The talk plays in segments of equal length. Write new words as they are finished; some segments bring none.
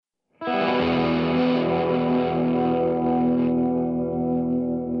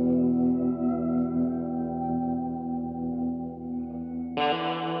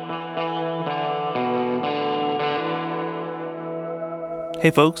Hey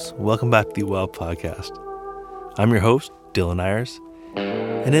folks, welcome back to the EatWild podcast. I'm your host, Dylan Ayers,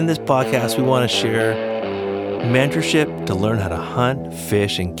 and in this podcast we want to share mentorship to learn how to hunt,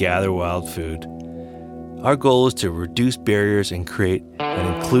 fish, and gather wild food. Our goal is to reduce barriers and create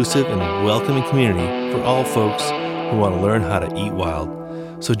an inclusive and welcoming community for all folks who want to learn how to eat wild.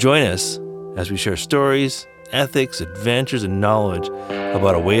 So join us as we share stories, ethics, adventures, and knowledge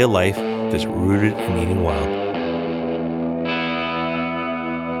about a way of life that's rooted in eating wild.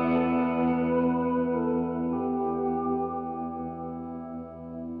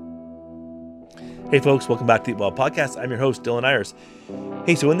 Hey folks, welcome back to the EatWild podcast. I'm your host, Dylan Ayers.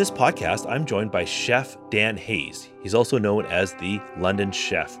 Hey, so in this podcast, I'm joined by Chef Dan Hayes. He's also known as the London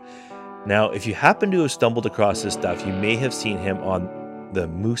Chef. Now, if you happen to have stumbled across this stuff, you may have seen him on the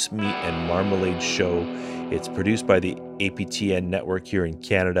Moose Meat and Marmalade show. It's produced by the APTN network here in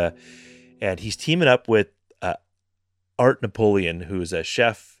Canada. And he's teaming up with Art Napoleon, who's a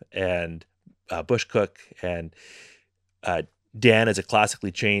chef and bush cook. And Dan is a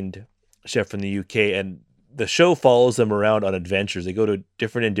classically trained chef from the UK, and the show follows them around on adventures. They go to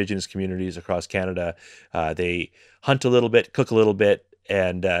different Indigenous communities across Canada. They hunt a little bit, cook a little bit,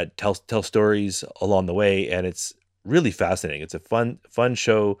 and tell stories along the way. And it's really fascinating. It's a fun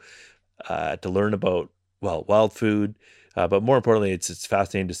show to learn about wild food, but more importantly, it's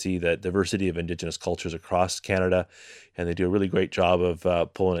fascinating to see the diversity of Indigenous cultures across Canada, and they do a really great job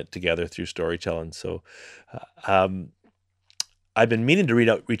of pulling it together through storytelling. So. I've been meaning to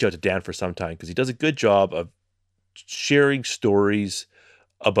reach out to Dan for some time because he does a good job of sharing stories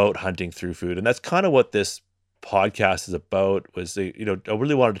about hunting through food. And that's kind of what this podcast is about. I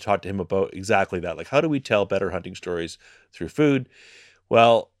really wanted to talk to him about exactly that. Like, how do we tell better hunting stories through food?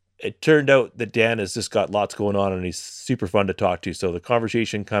 Well, it turned out that Dan has just got lots going on and he's super fun to talk to. So the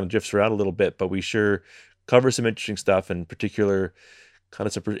conversation kind of drifts around a little bit, but we sure cover some interesting stuff, in particular, kind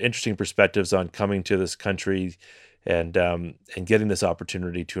of some interesting perspectives on coming to this country and getting this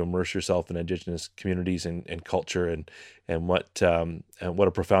opportunity to immerse yourself in Indigenous communities and culture and what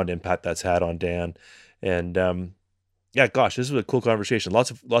a profound impact that's had on Dan. And this was a cool conversation.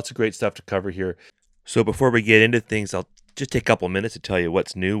 Lots of great stuff to cover here. So before we get into things, I'll just take a couple of minutes to tell you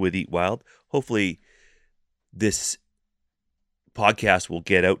what's new with EatWild. Hopefully this podcast will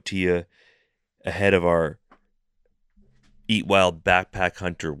get out to you ahead of our EatWild Backpack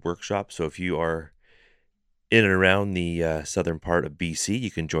Hunter workshop. So if you are in and around the southern part of BC,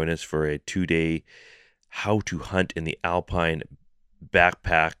 you can join us for a 2-day how to hunt in the Alpine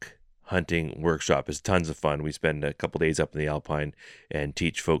backpack hunting workshop. It's tons of fun. We spend a couple days up in the Alpine and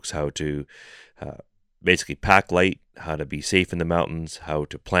teach folks how to basically pack light, how to be safe in the mountains, how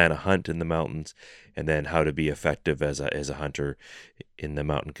to plan a hunt in the mountains, and then how to be effective as a hunter in the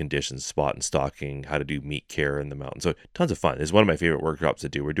mountain conditions, spot and stalking, how to do meat care in the mountains. So tons of fun. It's one of my favorite workshops to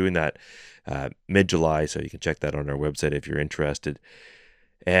do. We're doing that mid-July, so you can check that on our website if you're interested.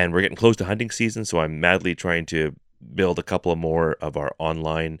 And we're getting close to hunting season, so I'm madly trying to build a couple of more of our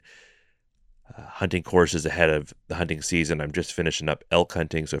online hunting courses ahead of the hunting season. I'm just finishing up elk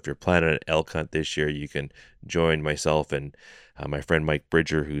hunting, so if you're planning an elk hunt this year, you can join myself and my friend Mike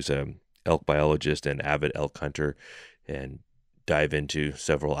Bridger, who's an elk biologist and avid elk hunter, and dive into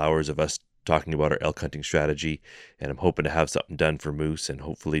several hours of us talking about our elk hunting strategy. And I'm hoping to have something done for moose and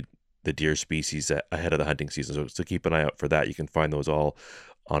hopefully the deer species ahead of the hunting season. So keep an eye out for that. You can find those all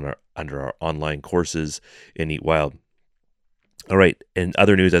under our online courses in EatWild. All right. In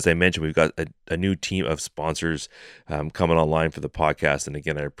other news, as I mentioned, we've got a new team of sponsors coming online for the podcast. And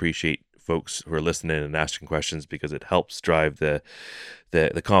again, I appreciate folks who are listening and asking questions because it helps drive the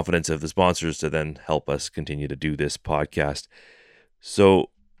confidence of the sponsors to then help us continue to do this podcast.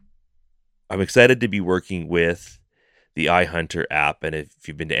 So I'm excited to be working with the iHunter app. And if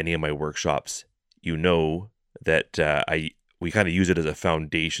you've been to any of my workshops, you know that we kind of use it as a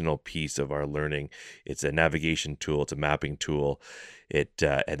foundational piece of our learning. It's a navigation tool. It's a mapping tool. And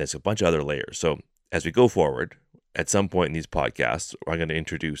it's a bunch of other layers. So as we go forward, at some point in these podcasts, I'm going to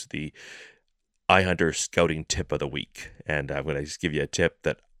introduce the iHunter Scouting Tip of the Week. And I'm going to just give you a tip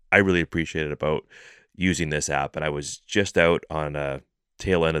that I really appreciated about using this app. And I was just out on a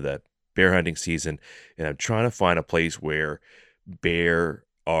tail end of the bear hunting season, and I'm trying to find a place where bear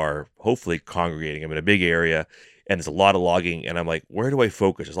are hopefully congregating. I'm in a big area, and there's a lot of logging, and I'm like, where do I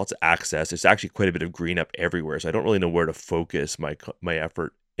focus? There's lots of access. There's actually quite a bit of green up everywhere, so I don't really know where to focus my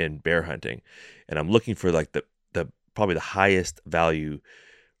effort in bear hunting. And I'm looking for like the probably the highest value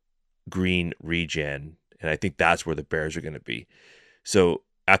green regen, and I think that's where the bears are going to be. So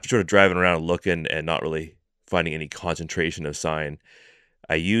after sort of driving around and looking and not really finding any concentration of sign,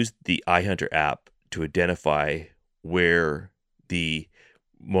 I used the iHunter app to identify where the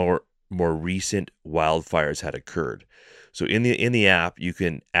more recent wildfires had occurred. So in the app, you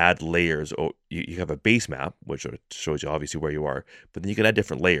can add layers. Or you have a base map, which shows you obviously where you are, but then you can add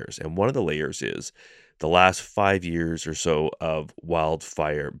different layers. And one of the layers is the last 5 years or so of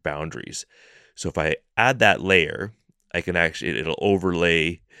wildfire boundaries. So if I add that layer, I can actually, it'll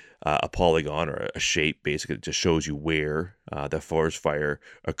overlay a polygon or a shape. Basically, it just shows you where the forest fire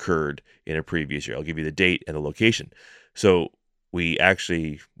occurred in a previous year. I'll give you the date and the location. So we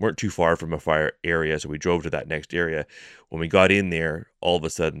actually weren't too far from a fire area, so we drove to that next area. When we got in there, all of a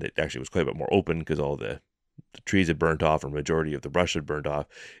sudden it actually was quite a bit more open because all the trees had burnt off, or majority of the brush had burned off,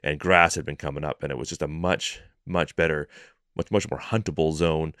 and grass had been coming up, and it was just a much better, much more huntable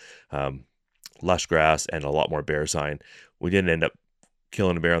zone, lush grass, and a lot more bear sign. We didn't end up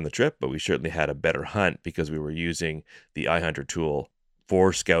killing a bear on the trip, but we certainly had a better hunt because we were using the iHunter tool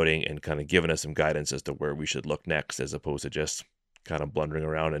for scouting and kind of giving us some guidance as to where we should look next, as opposed to just kind of blundering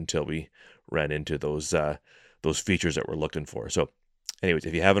around until we ran into those features that we're looking for. So anyways,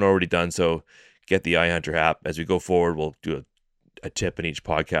 if you haven't already done so, get the iHunter app. As we go forward, we'll do a tip in each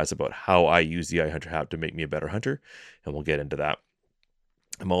podcast about how I use the iHunter app to make me a better hunter, and we'll get into that.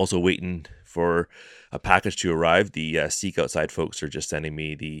 I'm also waiting for a package to arrive. The Seek Outside folks are just sending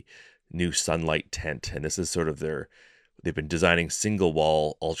me the new Sunlight tent, and this is sort of they've been designing single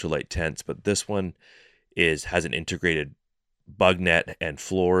wall ultralight tents, but this one has an integrated bug net and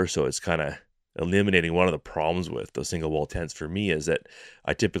floor, so it's kind of eliminating one of the problems with those single wall tents for me, is that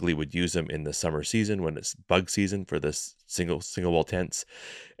I typically would use them in the summer season when it's bug season for this single wall tents,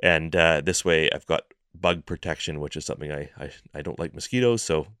 and this way I've got bug protection, which is something I don't like mosquitoes,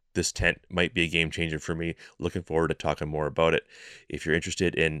 so this tent might be a game changer for me. Looking forward to talking more about it. If you're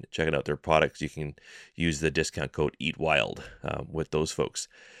interested in checking out their products, you can use the discount code EatWild with those folks.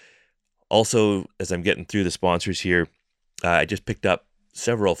 Also, as I'm getting through the sponsors here, I just picked up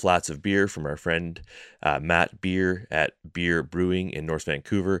several flats of beer from our friend Matt Beer at Beer Brewing in North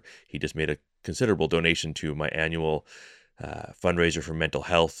Vancouver. He just made a considerable donation to my annual fundraiser for mental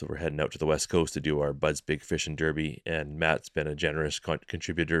health. We're heading out to the West Coast to do our Bud's Big Fishing Derby, and Matt's been a generous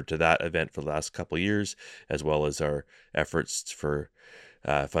contributor to that event for the last couple of years, as well as our efforts for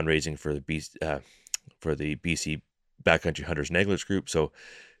fundraising for the BC Backcountry Hunters and Anglers group. So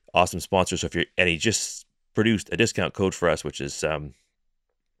awesome sponsor. So he just produced a discount code for us, which is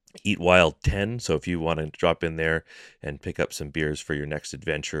EatWild 10. So if you want to drop in there and pick up some beers for your next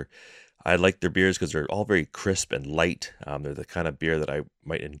adventure, I like their beers because they're all very crisp and light. They're the kind of beer that I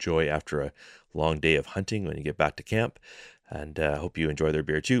might enjoy after a long day of hunting when you get back to camp. And I hope you enjoy their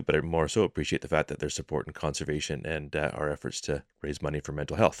beer too, but I more so appreciate the fact that they're supporting conservation and our efforts to raise money for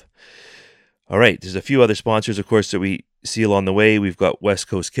mental health. All right, there's a few other sponsors, of course, that we see along the way. We've got West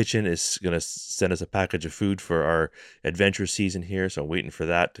Coast Kitchen is going to send us a package of food for our adventure season here, so I'm waiting for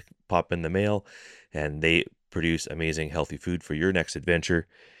that to pop in the mail. And they produce amazing, healthy food for your next adventure.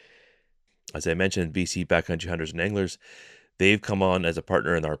 As I mentioned, BC Backcountry Hunters and Anglers, they've come on as a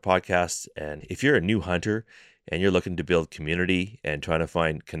partner in our podcast. And if you're a new hunter and you're looking to build community and trying to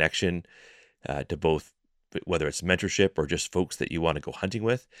find connection to both, whether it's mentorship or just folks that you want to go hunting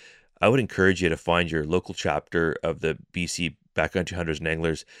with, I would encourage you to find your local chapter of the BC Backcountry Hunters and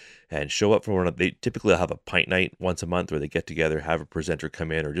Anglers and show up for one of. They typically have a pint night once a month where they get together, have a presenter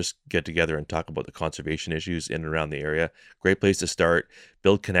come in, or just get together and talk about the conservation issues in and around the area. Great place to start,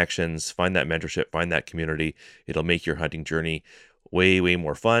 build connections, find that mentorship, find that community. It'll make your hunting journey way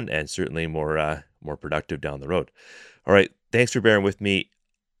more fun and certainly more productive down the road. All right, thanks for bearing with me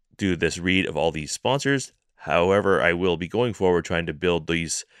through this read of all these sponsors. However, I will be going forward trying to build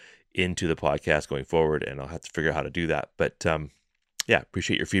these into the podcast going forward, and I'll have to figure out how to do that. But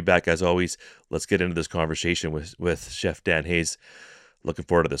appreciate your feedback as always. Let's get into this conversation with Chef Dan Hayes. Looking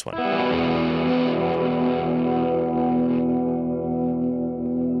forward to this one.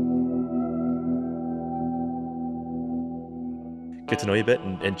 Get to know you a bit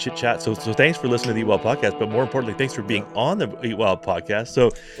and chit chat. So thanks for listening to the EatWild podcast, but more importantly, thanks for being on the EatWild podcast. So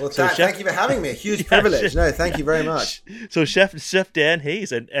Chef, thank you for having me. A huge privilege. No, thank you very much. So Chef Dan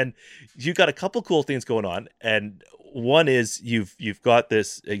Hayes, and you've got a couple cool things going on, and one is you've got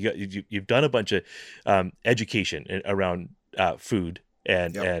this. You've done a bunch of education around food.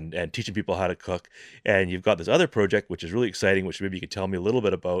 And teaching people how to cook, and you've got this other project which is really exciting, which maybe you could tell me a little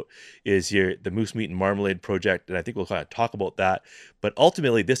bit about, is the Moose Meat and Marmalade project, and I think we'll kind of talk about that. But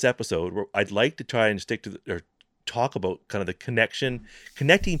ultimately, this episode, I'd like to try and talk about kind of the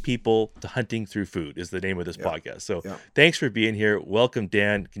connecting people to hunting through food is the name of this podcast. So thanks for being here. Welcome,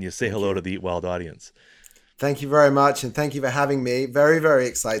 Dan. Can you say hello to the EatWild audience? Thank you very much, and thank you for having me. Very, very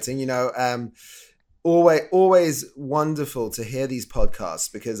exciting. Always wonderful to hear these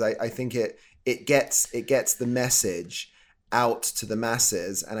podcasts, because I think it gets the message out to the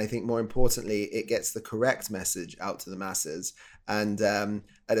masses, and I think more importantly, it gets the correct message out to the masses. And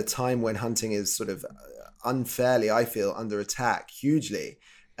at a time when hunting is sort of unfairly, I feel, under attack hugely,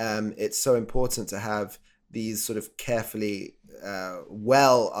 it's so important to have these sort of carefully,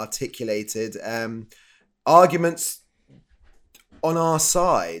 well articulated arguments on our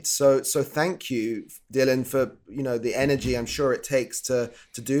side. So thank you, Dylan, for the energy I'm sure it takes to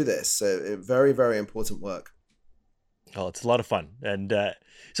do this. So very, very important work. Oh, it's a lot of fun. And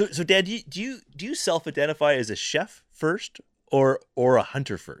so Dad, do you self-identify as a chef first or a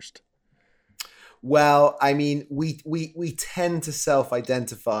hunter first? Well, I mean, we tend to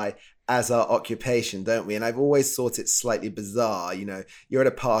self-identify as our occupation, don't we? And I've always thought it's slightly bizarre. You're at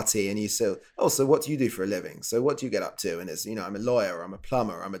a party and you say, "Oh, so what do you do for a living? So what do you get up to?" And it's, I'm a lawyer, I'm a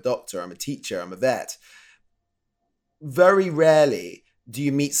plumber, I'm a doctor, I'm a teacher, I'm a vet. Very rarely do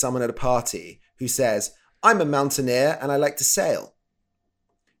you meet someone at a party who says, "I'm a mountaineer and I like to sail."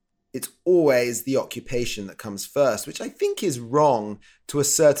 It's always the occupation that comes first, which I think is wrong to a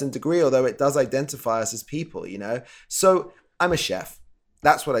certain degree, although it does identify us as people, So I'm a chef.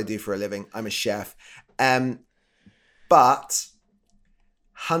 That's what I do for a living. I'm a chef. But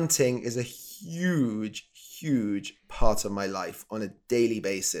hunting is a huge, huge part of my life on a daily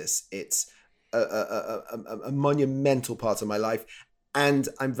basis. It's a monumental part of my life. And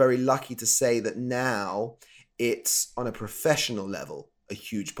I'm very lucky to say that now it's on a professional level, a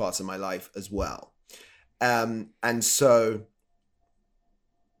huge part of my life as well. And so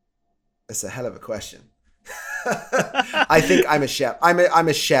it's a hell of a question. I think I'm a chef. I'm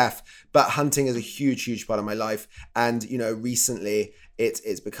a chef, but hunting is a huge, huge part of my life. And, recently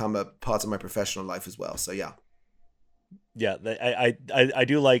it's become a part of my professional life as well. So, yeah. Yeah, I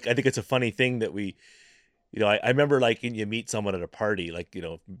do I think it's a funny thing that we, I remember when you meet someone at a party,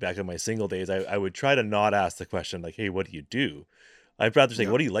 back in my single days, I would try to not ask the question hey, what do you do? I'd rather say,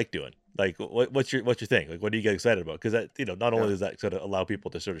 what do you like doing? What's your thing? What do you get excited about? Because that, not only does that sort of allow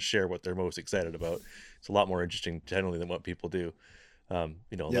people to sort of share what they're most excited about, it's a lot more interesting generally than what people do. Unless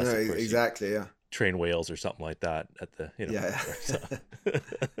of course exactly, yeah. Train whales or something like that at the,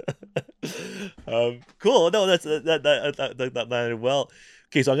 cool. No, that landed well.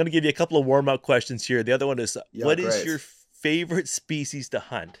 Okay, so I'm going to give you a couple of warm up questions here. The other one is, what is your favorite species to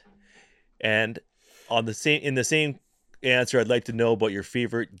hunt? And in the same answer, I'd like to know about your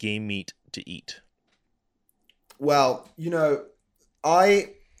favorite game meat to eat. Well,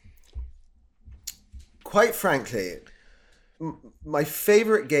 quite frankly, my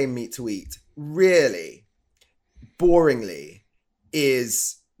favorite game meat to eat, really, boringly,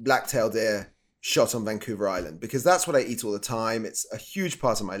 is black-tailed deer shot on Vancouver Island, because that's what I eat all the time. It's a huge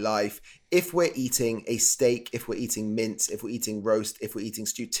part of my life. If we're eating a steak, if we're eating mince, if we're eating roast, if we're eating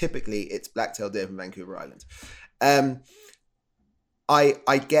stew, typically it's black-tailed deer from Vancouver Island.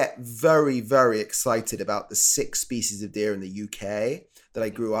 I get very, very excited about the 6 species of deer in the UK that I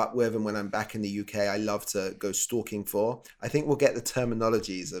grew up with, and when I'm back in the UK, I love to go stalking for. I think we'll get the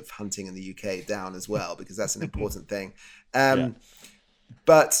terminologies of hunting in the UK down as well, because that's an important thing.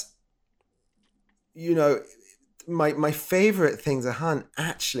 But my favorite thing to hunt,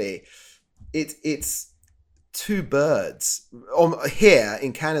 actually, it's 2 birds. Here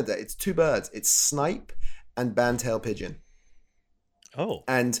in Canada, it's 2 birds. It's snipe and band-tailed pigeon. Oh,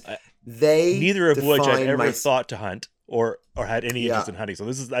 and they neither of which I've ever thought to hunt or had any interest in hunting. So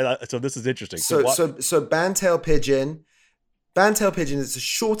this is interesting. So band-tailed pigeon is the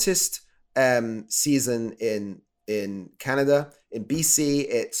shortest season in Canada. In BC,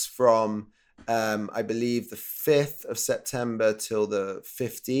 it's from I believe the 5th of September till the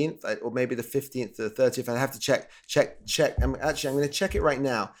 15th, or maybe the 15th to the 30th. I have to check. I'm going to check it right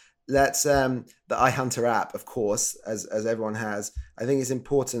now. That's the iHunter app, of course, as everyone has. I think it's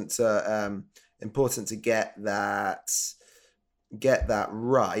important to get that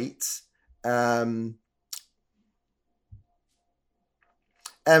right.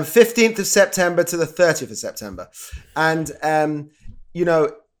 15th of September to the 30th of September, and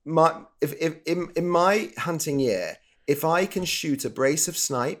if in my hunting year, if I can shoot a brace of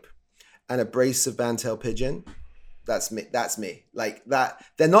snipe and a brace of band-tailed pigeon, that's me. Like that,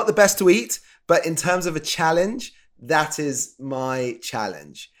 they're not the best to eat, but in terms of a challenge, that is my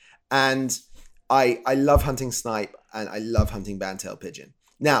challenge. And I love hunting snipe and I love hunting band-tailed pigeon.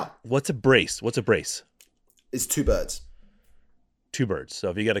 Now, what's a brace? It's 2 birds. 2 birds. So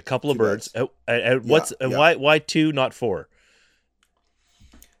if you got a couple of birds, why 2, not 4?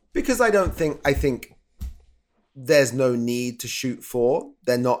 Because I think there's no need to shoot for.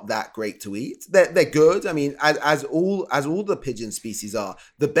 They're not that great to eat. They're good. I mean, as all the pigeon species are.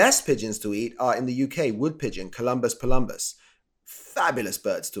 The best pigeons to eat are in the UK: wood pigeon, Columbus polumbus. Fabulous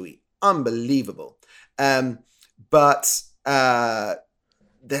birds to eat, unbelievable. But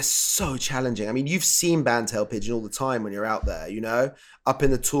they're so challenging. I mean, you've seen bandtail pigeon all the time when you're out there, up in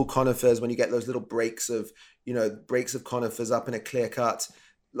the tall conifers, when you get those little breaks of conifers up in a clear cut.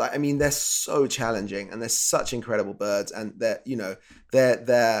 Like, I mean, they're so challenging, and they're such incredible birds, and they're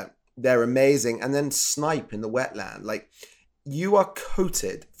amazing. And then snipe in the wetland, like, you are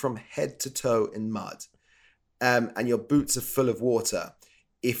coated from head to toe in mud, and your boots are full of water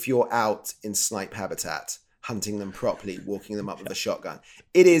if you're out in snipe habitat, hunting them properly, walking them up with a shotgun.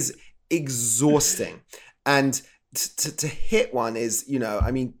 It is exhausting. And to hit one is,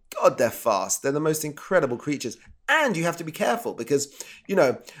 I mean, God, they're fast. They're the most incredible creatures. And you have to be careful because,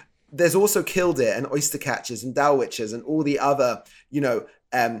 there's also killdeer and oyster catchers and dowitchers and all the other,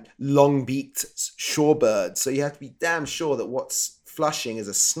 long-beaked shorebirds. So you have to be damn sure that what's flushing is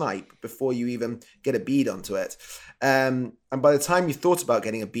a snipe before you even get a bead onto it. And by the time you've thought about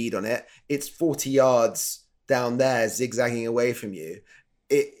getting a bead on it, it's 40 yards down there zigzagging away from you.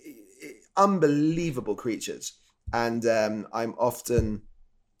 Unbelievable creatures. And I'm often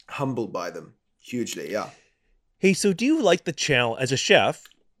humbled by them hugely. Yeah. Hey, so do you like the challenge as a chef?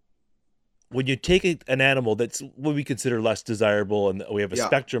 When you take an animal that's what we consider less desirable, and we have a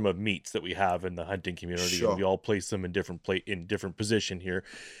spectrum of meats that we have in the hunting community, sure. and we all place them in different position here.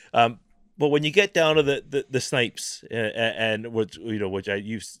 But when you get down to the snipes and which I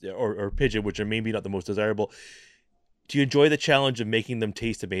use, or pigeon, which are maybe not the most desirable, do you enjoy the challenge of making them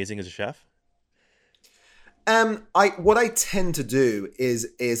taste amazing as a chef? What I tend to do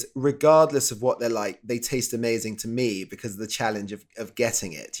is regardless of what they're like, they taste amazing to me because of the challenge of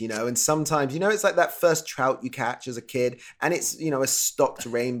getting it, and sometimes, it's like that first trout you catch as a kid and it's, a stocked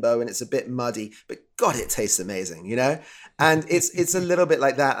rainbow and it's a bit muddy, but God, it tastes amazing, and it's a little bit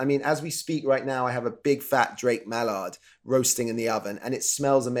like that. I mean, as we speak right now, I have a big fat Drake mallard roasting in the oven and it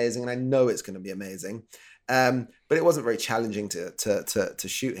smells amazing and I know it's going to be amazing. But it wasn't very challenging to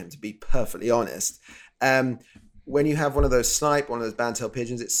shoot him, to be perfectly honest. When you have one of those snipe, one of those bandtail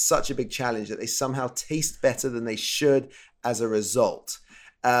pigeons, it's such a big challenge that they somehow taste better than they should as a result.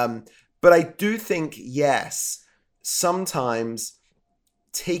 But I do think, yes, sometimes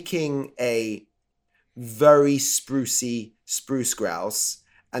taking a very sprucey spruce grouse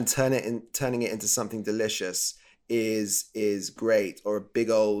and turning it into something delicious is great. Or a big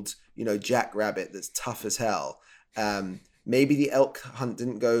old, jackrabbit that's tough as hell. Maybe the elk hunt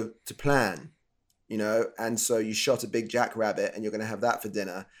didn't go to plan. And so you shot a big jackrabbit and you're going to have that for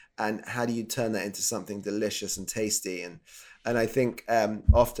dinner. And how do you turn that into something delicious and tasty? And I think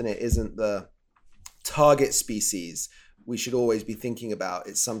often it isn't the target species we should always be thinking about.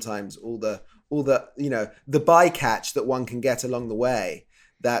 It's sometimes all the the bycatch that one can get along the way.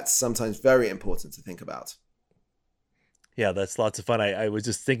 That's sometimes very important to think about. Yeah, that's lots of fun. I was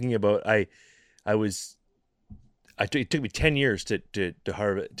just thinking about it took me 10 years to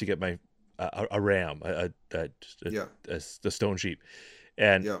get my a ram, the stone sheep,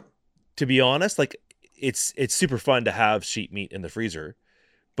 and to be honest, like it's super fun to have sheep meat in the freezer,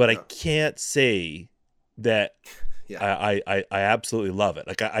 but I can't say that I absolutely love it.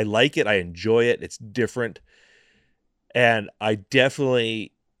 Like I like it, I enjoy it. It's different, and I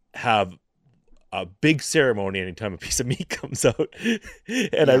definitely have a big ceremony anytime a piece of meat comes out,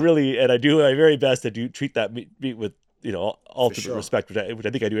 and I do my very best to treat that meat with ultimate respect, which I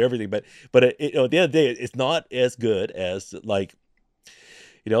think I do everything, but at the end of the day, it's not as good as like,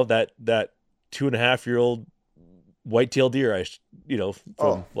 that 2.5-year-old white-tailed deer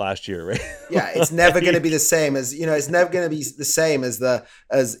from last year, right? Yeah, it's never going to be the same as it's never going to be the same as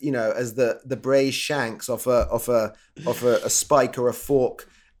the braised shanks off a spike or a fork,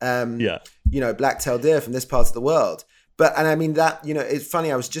 black-tailed deer from this part of the world. And I mean that, it's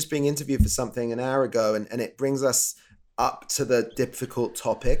funny. I was just being interviewed for something an hour ago, and it brings us up to the difficult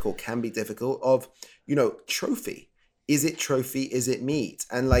topic, or can be difficult, of, trophy. Is it trophy? Is it meat?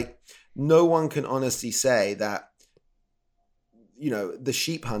 And like, no one can honestly say that, the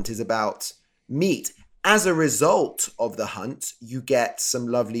sheep hunt is about meat. As a result of the hunt, you get some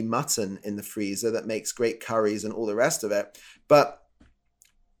lovely mutton in the freezer that makes great curries and all the rest of it. But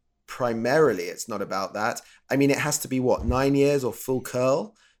primarily, it's not about that. I mean, it has to be 9 years or full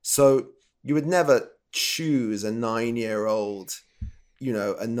curl. So you would never choose a 9-year-old, a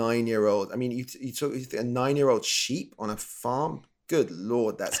 9-year-old. I mean, you talk a 9-year-old sheep on a farm. Good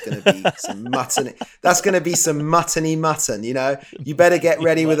Lord, that's going to be some mutton. That's going to be some muttony mutton. You better get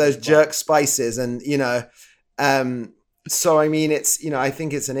ready with those jerk spices, and Um, so I mean, it's, I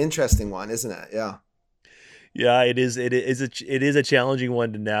think it's an interesting one, isn't it? Yeah. Yeah, it is. It is a challenging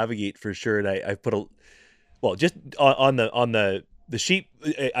one to navigate for sure. And I put a well just on the sheep.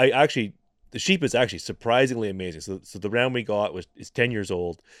 I actually the sheep is actually surprisingly amazing. So the round we got was is 10 years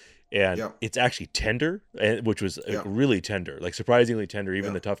old, and Yeah. it's actually tender, and which was Yeah. really tender, like surprisingly tender.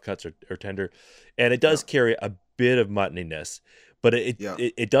 Even Yeah. the tough cuts are tender, and it Yeah. does carry a bit of muttoniness, but Yeah.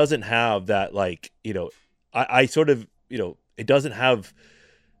 it doesn't have that, like, I sort of, it doesn't have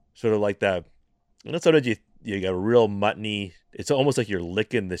sort of like that. And that's sometimes you got a real muttony. It's almost like you're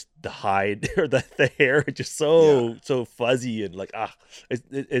licking the hide or the hair. It's just Yeah. so fuzzy and like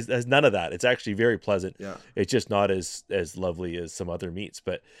it has none of that. It's actually very pleasant. Yeah. It's just not as lovely as some other meats.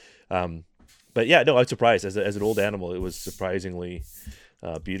 Um, but yeah, no, I'm surprised as an old animal. It was surprisingly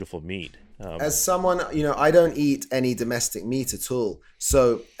beautiful meat. As someone, I don't eat any domestic meat at all.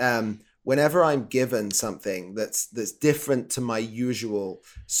 So, whenever I'm given something that's different to my usual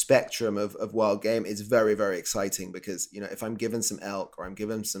spectrum of wild game, it's very, very exciting because, if I'm given some elk or I'm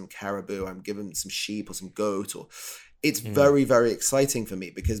given some caribou, I'm given some sheep or some goat, or it's Mm. very, very exciting for me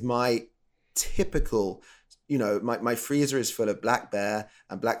because my typical, my freezer is full of black bear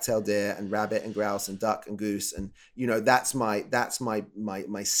and black-tailed deer and rabbit and grouse and duck and goose, and that's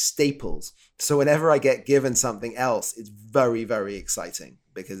my staples. So whenever I get given something else, it's very, very exciting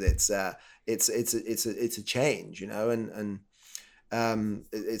because it's a change, and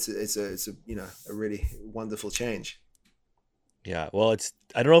it's a a really wonderful change. Yeah. Well,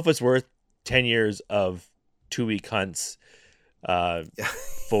 I don't know if it's worth 10 years of 2 week hunts Yeah.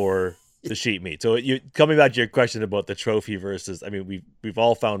 for the sheep meat. So you coming back to your question about the trophy versus, I mean, we've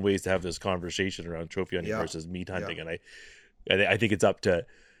all found ways to have this conversation around trophy hunting Yeah. versus meat Yeah. hunting, and I think it's up to,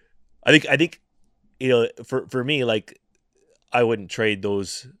 I think, for me, like, I wouldn't trade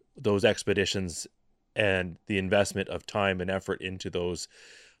those expeditions and the investment of time and effort into those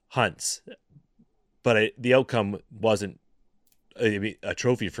hunts, but the outcome wasn't, I mean, a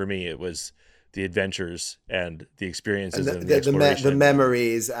trophy for me. It was the adventures and the And experiences the and the the, the, me- the exploration.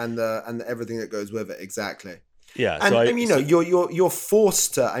 memories and everything that goes with it, exactly. Yeah. So And you're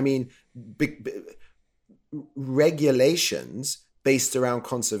forced to. I mean, big regulations based around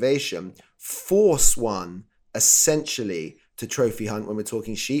conservation force one essentially to trophy hunt when we're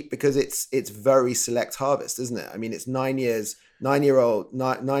talking sheep because it's very select harvest, isn't it? I mean, it's 9 years, 9 year old,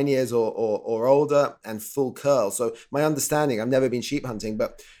 9 years or older and full curl. So my understanding, I've never been sheep hunting,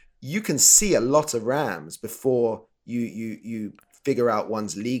 but you can see a lot of rams before you figure out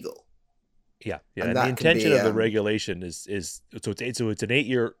one's legal, yeah, and and the that can intention be of the regulation is so it's an 8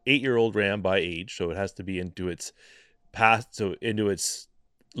 year old ram by age, so it has to be into its past, so into its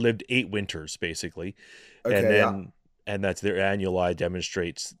lived 8 winters basically, and okay. Yeah. then that's their annuli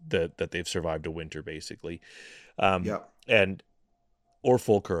demonstrates that they've survived a winter basically, um, Yeah. and or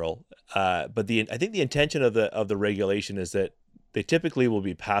full curl. But I think the intention of the regulation is that they typically will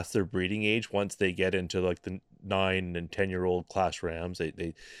be past their breeding age once they get into like the 9 and 10 year old class rams.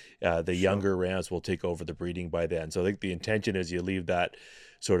 The Sure. younger rams will take over the breeding by then. So I think the intention is you leave that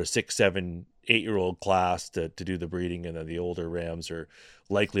sort of 6, 7, 8 year old class to do the breeding, and then the older rams are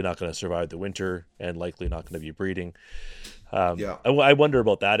likely not going to survive the winter and likely not going to be breeding. Yeah. I wonder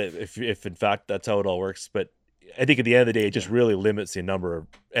about that, if in fact that's how it all works. But I think at the end of the day, it just Yeah. really limits the number of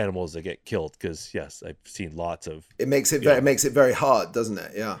animals that get killed. Because yes, I've seen lots of, It you know, makes it very hard, doesn't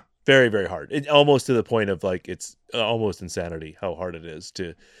it? Yeah. very very hard. It almost to the point of like it's almost insanity how hard it is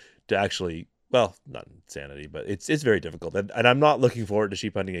to actually. Well, not insanity, but it's very difficult, and I'm not looking forward to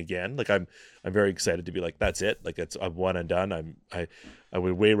sheep hunting again. Like I'm very excited to be like that's it. Like I'm one and done. I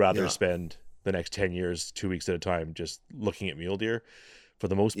would way rather Yeah. spend the next 10 years 2 weeks at a time just looking at mule deer for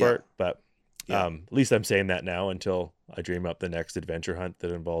the most Yeah. part. But Yeah. at least I'm saying that now until I dream up the next adventure hunt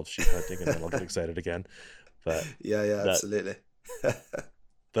that involves sheep hunting, and then I'll get excited again. But Yeah. Yeah. that, Absolutely.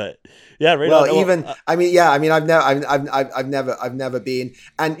 but yeah, right on. Well, Well, even I mean, yeah, I mean, I've never been,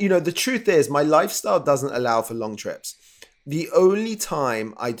 and the truth is, my lifestyle doesn't allow for long trips. The only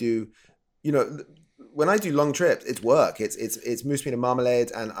time I do, you know, when I do long trips, it's work. It's moose meat and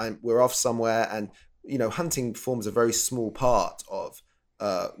marmalade, and we're off somewhere, and hunting forms a very small part of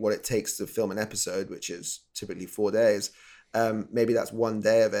what it takes to film an episode, which is typically 4 days. Maybe that's one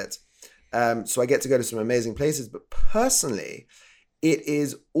day of it. So I get to go to some amazing places, but personally, it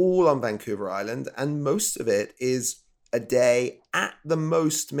is all on Vancouver Island, and most of it is a day, at the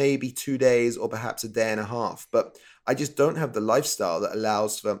most, maybe 2 days, or perhaps a day and a half. But I just don't have the lifestyle that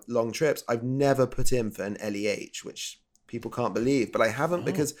allows for long trips. I've never put in for an LEH, which people can't believe, but I haven't oh,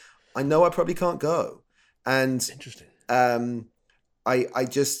 because I know I probably can't go. And interesting. um, I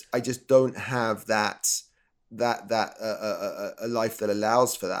just don't have that. a life that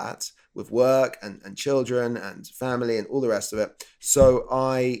allows for that with work and children and family and all the rest of it. So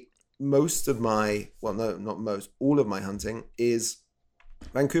I most of my well no not most all of my hunting is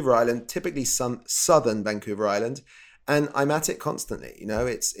Vancouver Island, typically southern Vancouver Island, and I'm at it constantly. You know,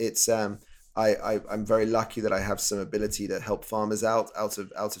 I'm very lucky that I have some ability to help farmers out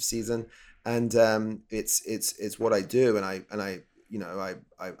of season, and it's what I do, and I you know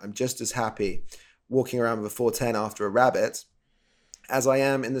I'm just as happy walking around with a 410 after a rabbit as I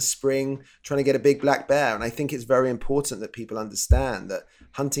am in the spring trying to get a big black bear. And I think it's very important that people understand that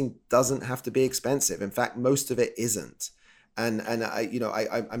hunting doesn't have to be expensive. In fact, most of it isn't. And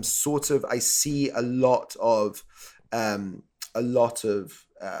I'm sort of, I see a lot of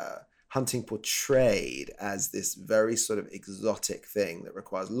hunting portrayed as this very sort of exotic thing that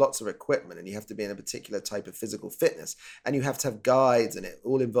requires lots of equipment, and you have to be in a particular type of physical fitness, and you have to have guides, and it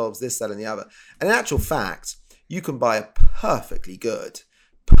all involves this, that, and the other. And in actual fact, you can buy a perfectly good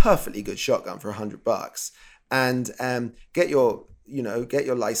shotgun for $100 and get your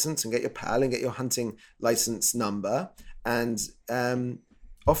license and get your PAL and get your hunting license number, and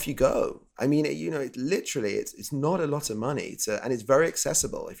off you go. I mean, it's not a lot of money and it's very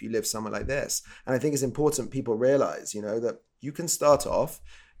accessible if you live somewhere like this. And I think it's important people realize, that you can start off,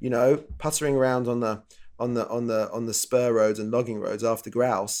 puttering around on the spur roads and logging roads after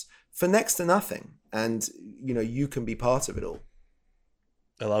grouse for next to nothing, and you can be part of it all.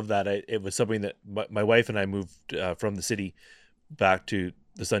 I love that. It was something that my wife and I moved from the city back to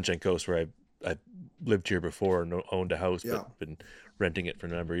the Sunshine Coast, where I lived here before and owned a house, but been renting it for a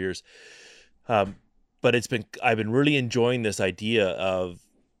number of years. But I've been really enjoying this idea of,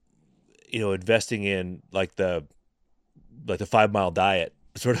 investing in like the 5 mile diet,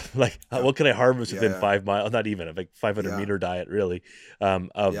 sort of like what can I harvest within 5 miles? Not even like 500 meter diet, really,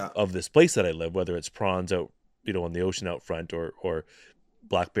 of this place that I live, whether it's prawns out, on the ocean out front, or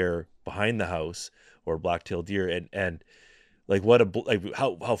black bear behind the house, or black-tailed deer, and like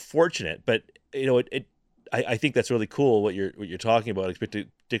how fortunate. But I think that's really cool what you're talking about,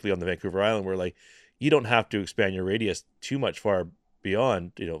 particularly on the Vancouver Island, where like you don't have to expand your radius too much far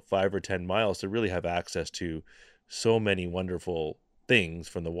beyond 5 or 10 miles to really have access to so many wonderful things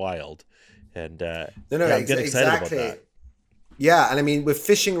from the wild. And I'm getting excited about that. Yeah, and I mean, we're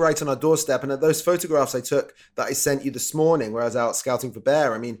fishing right on our doorstep, and at those photographs I took that I sent you this morning, where I was out scouting for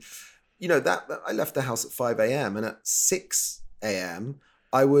bear, I mean, that I left the house at 5 a.m. and at 6 a.m.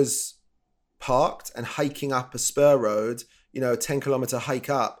 I was parked and hiking up a spur road, a 10-kilometer hike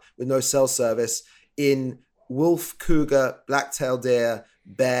up with no cell service in wolf, cougar, black-tailed deer,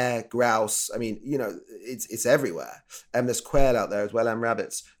 bear, grouse. I mean, it's everywhere. And there's quail out there as well, and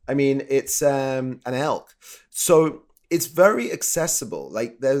rabbits. I mean, it's an elk. So it's very accessible.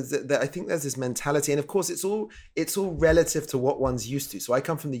 Like I think there's this mentality, and of course it's all relative to what one's used to. So I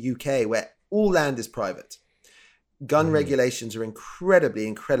come from the UK, where all land is private. Gun regulations are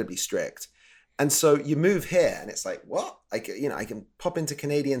incredibly strict. And so you move here and it's like, what? I can pop into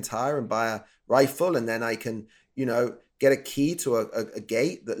Canadian Tire and buy a rifle, and then I can, get a key to a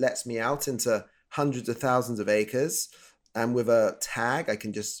gate that lets me out into hundreds of thousands of acres. And with a tag, I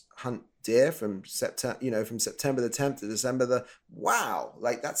can just hunt deer from September, from September the 10th to December wow,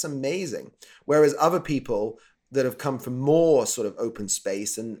 like that's amazing. Whereas other people that have come from more sort of open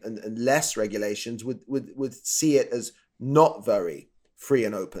space and less regulations would see it as not very free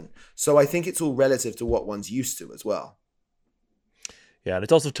and open. So I think it's all relative to what one's used to as well. Yeah, and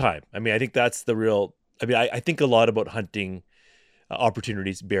it's also time. I mean, I think that's the real. I mean, I think a lot about hunting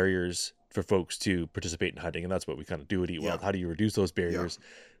opportunities, barriers for folks to participate in hunting, and that's what we kind of do at EatWild. How do you reduce those barriers?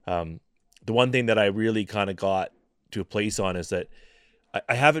 The one thing that I really kind of got to a place on is that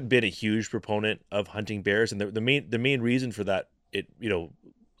I haven't been a huge proponent of hunting bears, and the main reason for that,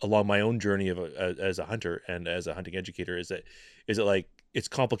 along my own journey as a hunter and as a hunting educator, is that like it's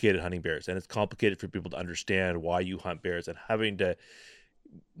complicated hunting bears, and it's complicated for people to understand why you hunt bears, and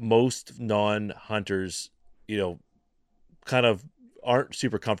most non-hunters, kind of aren't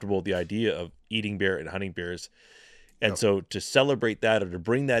super comfortable with the idea of eating bear and hunting bears. And so to celebrate that, or to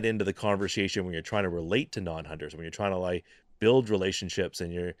bring that into the conversation when you're trying to relate to non-hunters, when you're trying to like build relationships,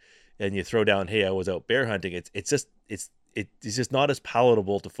 and you throw down, hey, I was out bear hunting, it's just not as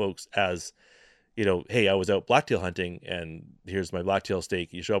palatable to folks as, hey, I was out blacktail hunting and here's my blacktail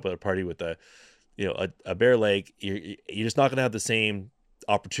steak. You show up at a party with a bear leg, you're just not going to have the same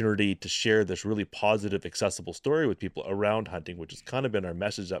opportunity to share this really positive, accessible story with people around hunting, which has kind of been our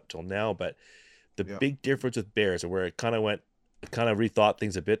message up till now. But the big difference with bears, and where it kind of rethought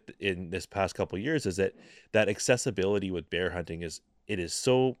things a bit in this past couple of years, is that accessibility with bear hunting is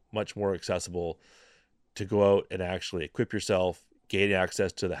so much more accessible to go out and actually equip yourself, gain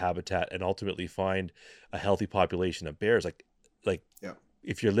access to the habitat, and ultimately find a healthy population of bears. Like Yeah.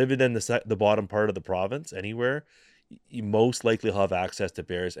 if you're living in the bottom part of the province anywhere, you most likely have access to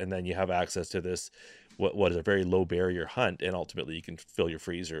bears, and then you have access to this what is a very low barrier hunt, and ultimately you can fill your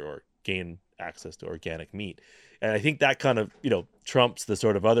freezer or gain access to organic meat. And I think that kind of trumps the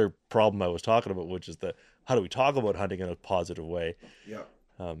sort of other problem I was talking about, which is the how do we talk about hunting in a positive way. Yeah.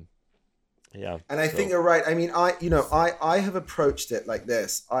 um yeah, And I think so you're right. I mean, I have approached it like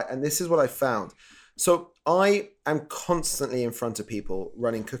this. And this is what I found. So I am constantly in front of people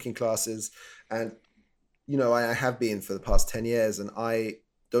running cooking classes, and I have been for the past 10 years, and I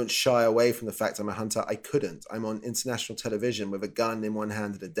don't shy away from the fact I'm a hunter. I couldn't. I'm on international television with a gun in one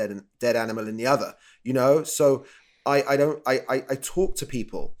hand and a dead animal in the other, So I talk to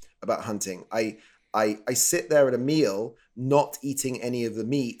people about hunting. I sit there at a meal not eating any of the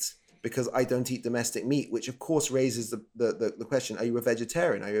meat because I don't eat domestic meat, which of course raises the question, are you a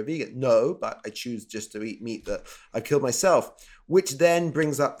vegetarian? Are you a vegan? No, but I choose just to eat meat that I killed myself, which then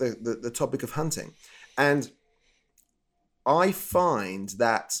brings up the topic of hunting. And I find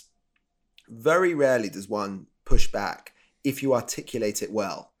that very rarely does one push back if you articulate it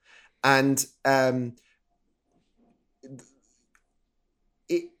well. And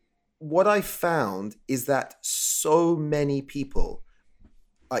what I found is that so many people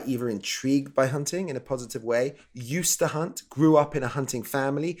are either intrigued by hunting in a positive way, used to hunt, grew up in a hunting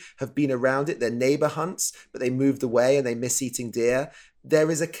family, have been around it, their neighbor hunts, but they moved away and they miss eating deer. There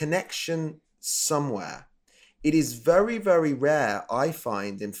is a connection somewhere. It is very, very rare, I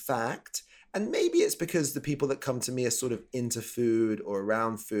find, in fact, and maybe it's because the people that come to me are sort of into food or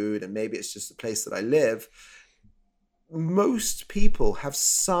around food, and maybe it's just the place that I live. Most people have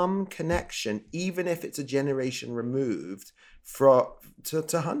some connection, even if it's a generation removed,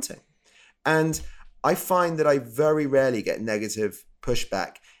 to hunting. And I find that I very rarely get negative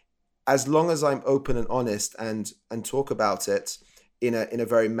pushback as long as I'm open and honest and talk about it in a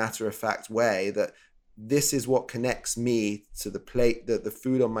very matter-of-fact way, that this is what connects me to the plate, the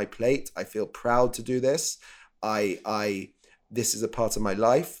food on my plate. I feel proud to do this. This is a part of my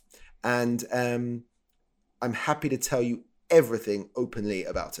life, and I'm happy to tell you everything openly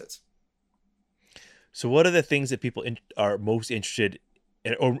about it. So what are the things that people are most interested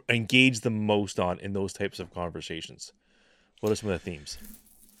in or engage the most on in those types of conversations? What are some of the themes?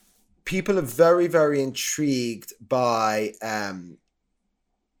 People are very, very intrigued by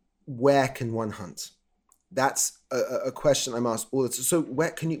where can one hunt? That's a question I'm asked all the time. So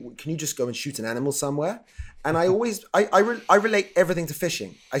where can you just go and shoot an animal somewhere? And I always I relate everything to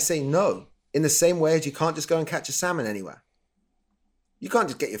fishing. I say no. In the same way as you can't just go and catch a salmon anywhere. You can't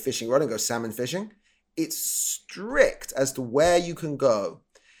just get your fishing rod and go salmon fishing. It's strict as to where you can go.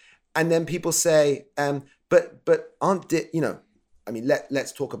 And then people say, but aren't I mean,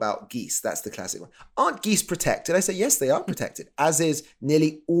 let's talk about geese. That's the classic one. Aren't geese protected? I say, yes, they are protected, as is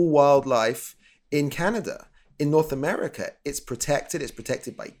nearly all wildlife in Canada. In North America, it's protected. It's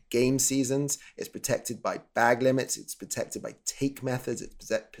protected by game seasons. It's protected by bag limits. It's protected by take methods. It's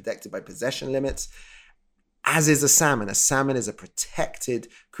protected by possession limits, as is a salmon. A salmon is a protected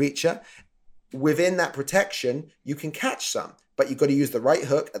creature. Within that protection, you can catch some, but you've got to use the right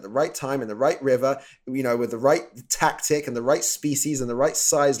hook at the right time in the right river, with the right tactic and the right species and the right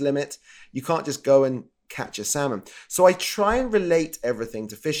size limit. You can't just go and catch a salmon. So I try and relate everything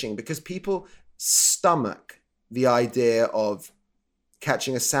to fishing, because people stomach the idea of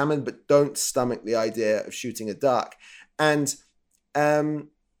catching a salmon, but don't stomach the idea of shooting a duck. And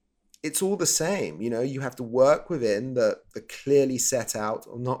it's all the same. You have to work within the clearly set out,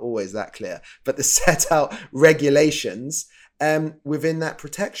 or not always that clear, but the set out regulations within that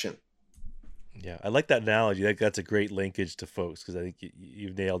protection. Yeah, I like that analogy. I think that's a great linkage to folks, because I think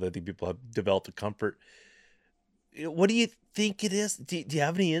you've nailed it. I think people have developed a comfort. What do you think it is? Do you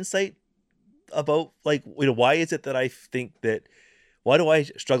have any insight about, like, why is it that why do I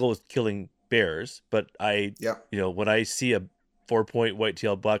struggle with killing bears, but when I see a 4-point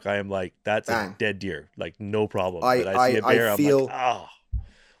white-tailed buck, I am like, that's Bang. a dead deer, like no problem. I, But I see a bear, I I'm feel, like,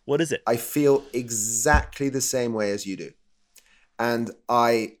 what is it? I feel exactly the same way as you do. And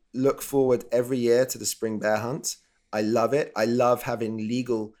I look forward every year to the spring bear hunt. I love it. I love having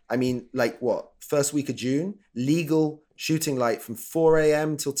first week of June, legal shooting light from 4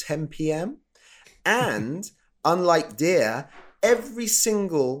 a.m. till 10 p.m. And unlike deer, every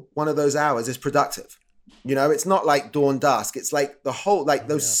single one of those hours is productive. It's not like dawn dusk. It's like the whole,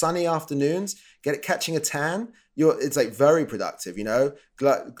 those sunny afternoons, catching a tan. It's like very productive,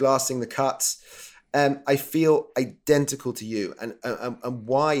 glassing the cuts. I feel identical to you. And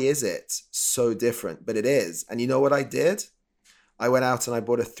why is it so different? But it is. And you know what I did? I went out and I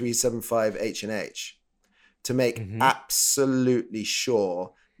bought a 375 H&H to make Mm-hmm. absolutely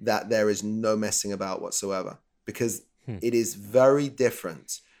sure that there is no messing about whatsoever, because Hmm. it is very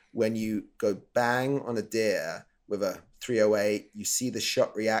different when you go bang on a deer with a 308. You see the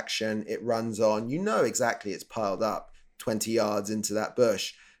shot reaction, it runs on, you know exactly it's piled up 20 yards into that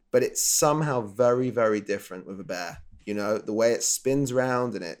bush, but it's somehow very, very different with a bear. You know, the way it spins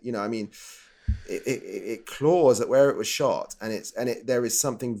around and it, you know, I mean, it claws at where it was shot, and there is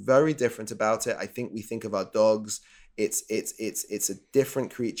something very different about it. I think we think of our dogs. It's a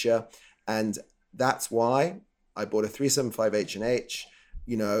different creature, and that's why I bought a 375 H&H,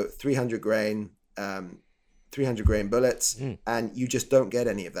 you know, 300 grain bullets, Mm. and you just don't get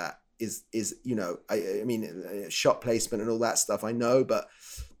any of that. Is you know, I mean, shot placement and all that stuff, I know, but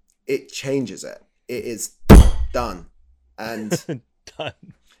it changes it. It is done, and Done.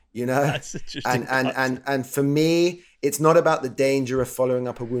 you know, That's interesting and for me, it's not about the danger of following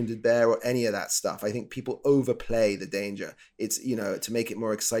up a wounded bear or any of that stuff. I think people overplay the danger. It's, you know, to make it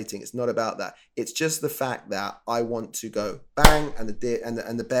more exciting. It's not about that. It's just the fact that I want to go bang and the deer and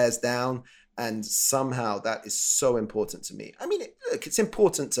the bear's down, and somehow that is so important to me. I mean, look, it's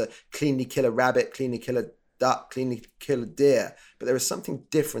important to cleanly kill a rabbit, cleanly kill a duck, cleanly kill a deer, but there is something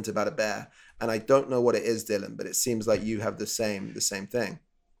different about a bear, and I don't know what it is, Dylan, but it seems like you have the same thing.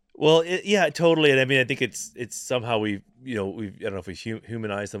 Well, yeah, totally. And I mean, I think it's somehow we've I don't know if we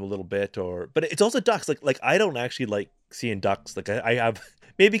humanize them a little bit, or but it's also ducks. Like I don't actually like seeing ducks. Like I have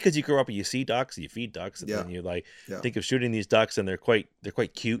maybe because you grow up and you see ducks, you feed ducks, and Yeah, then you like yeah, think of shooting these ducks, and they're quite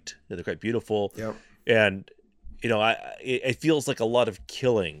cute, and they're quite beautiful, yeah. and it feels like a lot of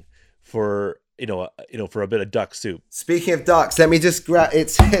killing for for a bit of duck soup. Speaking of ducks, let me just grab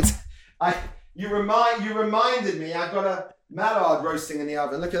it's I you reminded me. I've got a mallard roasting in the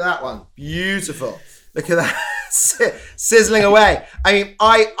oven. Look at that one, beautiful. Look at that sizzling away. I mean,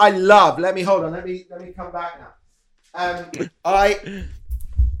 I love. Let me hold on. Let me come back now. I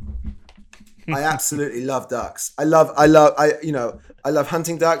absolutely love ducks. I love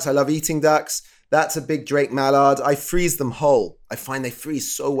hunting ducks. I love eating ducks. That's a big Drake mallard. I freeze them whole. I find they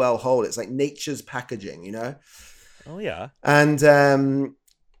freeze so well whole. It's like nature's packaging, you know? Oh yeah. And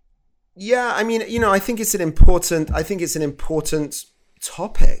yeah, I mean, you know, I think it's an important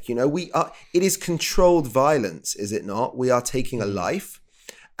topic. You know, it is controlled violence, is it not? We are taking a life,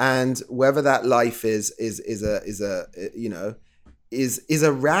 and whether that life is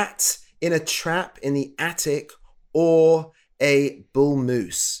a rat in a trap in the attic or a bull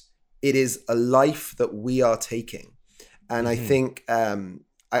moose, it is a life that we are taking. And I think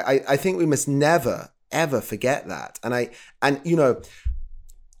I think we must never ever forget that. And you know,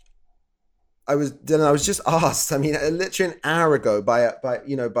 I was just asked, I mean, literally an hour ago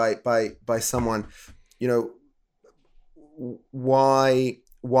by someone, you know, why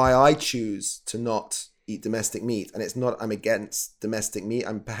I choose to not eat domestic meat. And it's not I'm against domestic meat.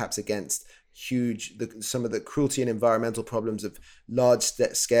 I'm perhaps against some of the cruelty and environmental problems of large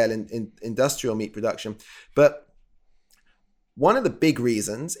scale in industrial meat production. But one of the big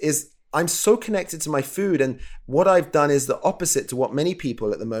reasons is I'm so connected to my food, and what I've done is the opposite to what many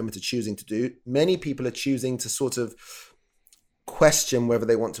people at the moment are choosing to do. Many people are choosing to sort of question whether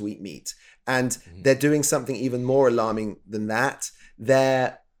they want to eat meat, and they're doing something even more alarming than that.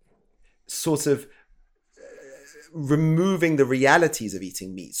 They're sort of removing the realities of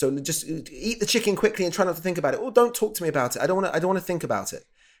eating meat. So just eat the chicken quickly and try not to think about it. Oh, don't talk to me about it. I don't want to think about it.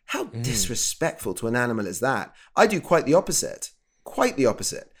 How disrespectful to an animal is that? I do quite the opposite. Quite the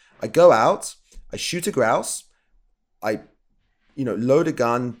opposite. I go out, I shoot a grouse, I load a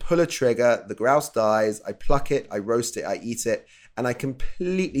gun, pull a trigger, the grouse dies, I pluck it, I roast it, I eat it, and I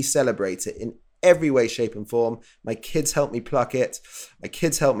completely celebrate it in every way, shape, and form. My kids help me pluck it, my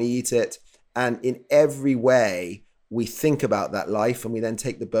kids help me eat it, and in every way, we think about that life, and we then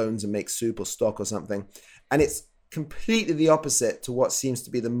take the bones and make soup or stock or something. And it's completely the opposite to what seems to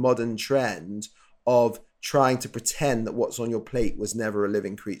be the modern trend of trying to pretend that what's on your plate was never a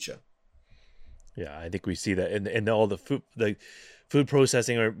living creature. Yeah, I think we see that in all the food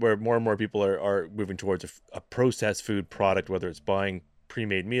processing, where more and more people are moving towards a processed food product, whether it's buying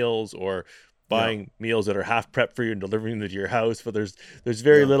pre-made meals or buying meals that are half prepped for you and delivering them to your house. But there's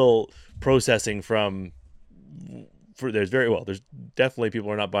very little processing there's definitely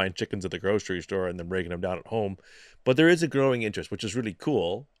people are not buying chickens at the grocery store and then breaking them down at home. But there is a growing interest, which is really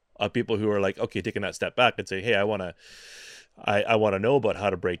cool, of people who are like, okay, taking that step back and say, hey, I want to know about how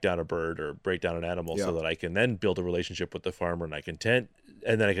to break down a bird or break down an animal so that I can then build a relationship with the farmer, and and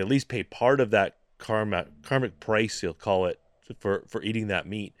then I can at least pay part of that karmic price, you'll call it, for eating that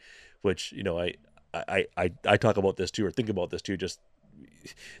meat, which, I talk about this too, or think about this too, just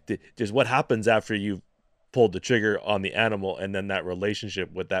what happens after you've pulled the trigger on the animal, and then that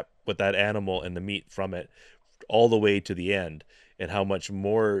relationship with that animal and the meat from it all the way to the end, and how much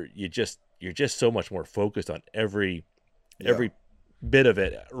more you're just so much more focused on every Yeah. bit of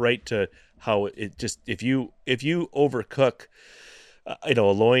it, right? To how it just, if you overcook a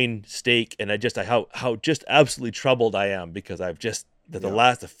loin steak, and how just absolutely troubled I am, because I've just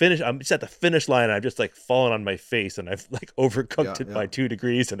Yeah. the finish, I'm just at the finish line, and I've just like fallen on my face, and I've like Yeah. overcooked it Yeah. by 2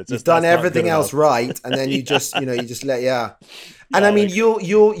 degrees, and it's You've just, done that's not good everything else enough. right, and then you Yeah, just, you just let, yeah. And yeah, I mean,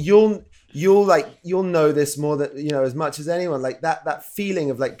 like, you'll know this more than, as much as anyone, like that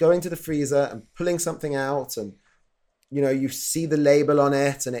feeling of like going to the freezer and pulling something out, and you see the label on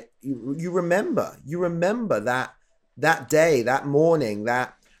it, and you remember that day, that morning,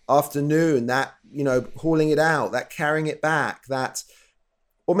 that afternoon, that hauling it out, that carrying it back, that,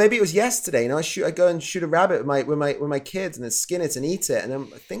 or maybe it was yesterday. I go and shoot a rabbit with my kids, and then skin it and eat it, and then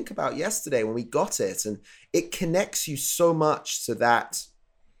I think about yesterday when we got it, and it connects you so much to that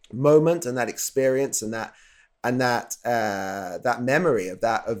moment and that experience, and that memory of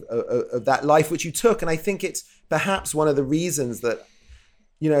that life which you took. And I think it's perhaps one of the reasons that,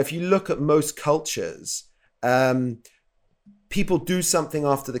 if you look at most cultures, people do something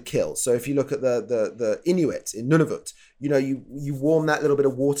after the kill. So if you look at the Inuit in Nunavut, you warm that little bit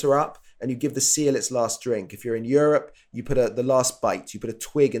of water up, and you give the seal its last drink. If you're in Europe, you put the last bite. You put a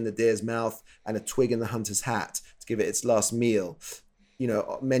twig in the deer's mouth and a twig in the hunter's hat to give it its last meal.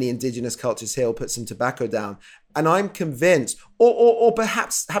 Many indigenous cultures here will put some tobacco down. And I'm convinced, or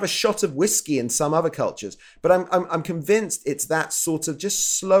perhaps have a shot of whiskey in some other cultures, but I'm convinced it's that sort of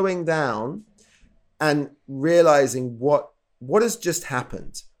just slowing down and realizing what has just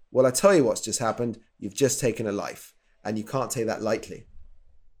happened. Well, I tell you what's just happened. You've just taken a life, and you can't take that lightly.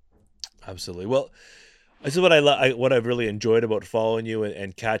 absolutely. Well, this is what I've really enjoyed about following you,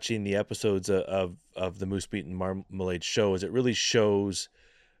 and catching the episodes of the Moose Meat and Marmalade show, is it really shows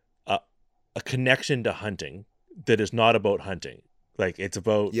a connection to hunting that is not about hunting. Like, it's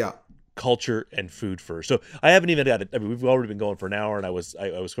about Yeah. culture and food first. So I haven't even got it. I mean, we've already been going for an hour, and I was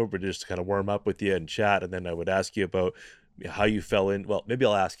hoping to just kind of warm up with you and chat, and then I would ask you about how you fell in. Well, maybe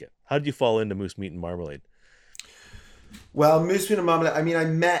I'll ask you, how did you fall into Moose Meat and Marmalade? Well, Moose Meat and Marmalade. I mean, I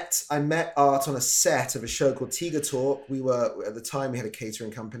met Art on a set of a show called Tiger Talk. We were, at the time, we had a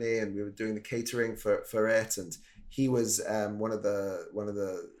catering company, and we were doing the catering for it. And he was one of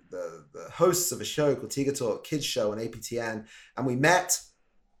the hosts of a show called Tiger Talk, kids show on APTN, and we met.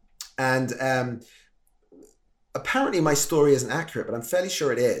 And apparently, my story isn't accurate, but I'm fairly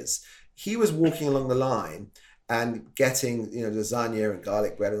sure it is. He was walking along the line and getting, lasagna and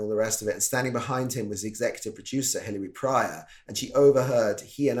garlic bread and all the rest of it. And standing behind him was the executive producer, Hilary Pryor. And she overheard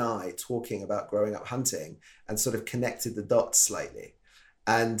he and I talking about growing up hunting, and sort of connected the dots slightly.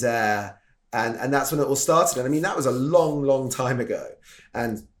 And that's when it all started. And I mean, that was a long, long time ago.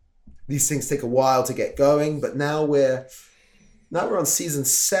 And these things take a while to get going. But now we're on season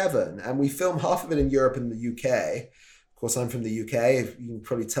 7, and we film half of it in Europe and the UK. Of course, I'm from the UK. You can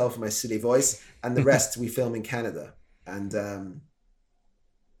probably tell from my silly voice. And the rest we film in Canada. And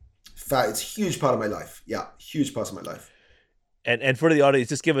it's a huge part of my life. Yeah, huge part of my life. And for the audience,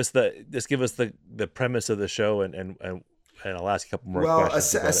 just give us the premise of the show, and I'll ask a couple more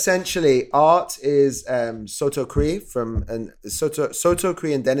questions about essentially, Art is Soto Cree from Soto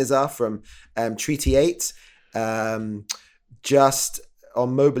Cree and Denizar from Treaty 8, just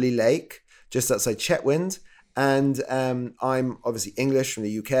on Moberly Lake, just outside Chetwynd. And I'm obviously English from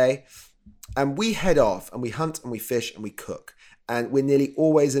the UK. And we head off and we hunt and we fish and we cook. And we're nearly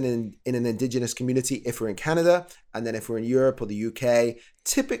always in an indigenous community if we're in Canada. And then if we're in Europe or the UK,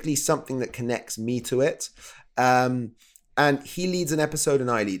 typically something that connects me to it. And he leads an episode and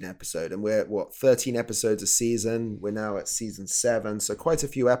I lead an episode. And we're, 13 episodes a season. We're now at season 7. So quite a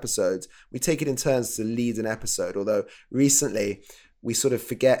few episodes. We take it in turns to lead an episode. Although recently we sort of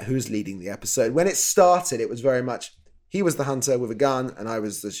forget who's leading the episode. When it started, it was very much, he was the hunter with a gun and I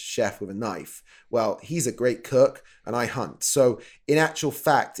was the chef with a knife. Well, he's a great cook and I hunt. So in actual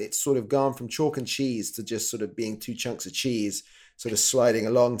fact, it's sort of gone from chalk and cheese to just sort of being 2 chunks of cheese, sort of sliding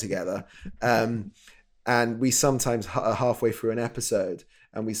along together. And we sometimes are halfway through an episode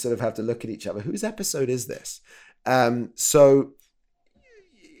and we sort of have to look at each other. Whose episode is this? So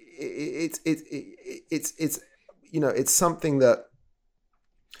it's something that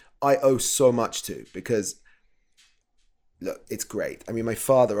I owe so much to, because look, it's great. I mean, my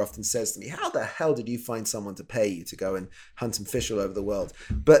father often says to me, how the hell did you find someone to pay you to go and hunt and fish all over the world?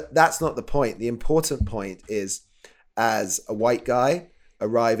 But that's not the point. The important point is, as a white guy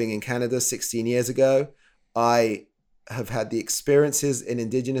arriving in Canada 16 years ago, I have had the experiences in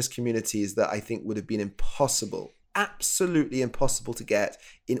indigenous communities that I think would have been impossible, absolutely impossible to get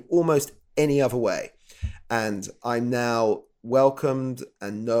in almost any other way. And I'm now welcomed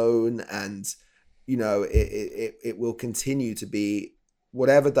and known, and it will continue to be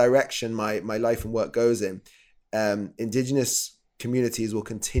whatever direction my life and work goes in. Indigenous communities will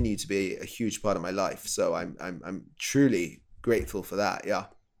continue to be a huge part of my life. So I'm truly grateful for that. Yeah.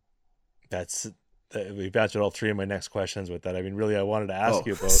 That's we've answered all three of my next questions with that. I mean, really, I wanted to ask Oh,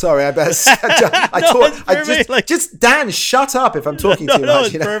 you about. sorry. I better. No, it's perfect. Just Dan, shut up if I'm talking too No,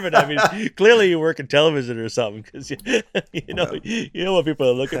 much. it's perfect. I mean, clearly you work in television or something, because you know what people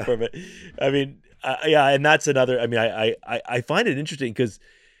are looking for. But I mean, yeah, and that's another. I mean, I find it interesting because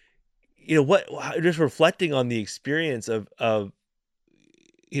what, just reflecting on the experience of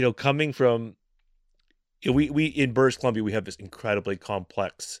coming from, we in British Columbia, we have this incredibly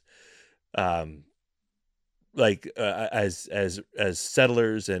complex, um as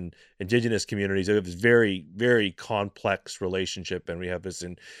settlers and indigenous communities, we have this very, very complex relationship, and we have this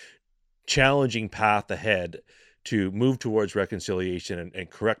challenging path ahead to move towards reconciliation and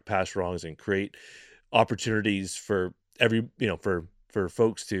correct past wrongs and create opportunities for every for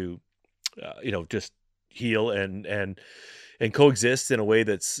folks to just heal and coexist in a way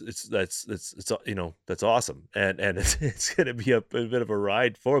that's awesome, and it's going to be a bit of a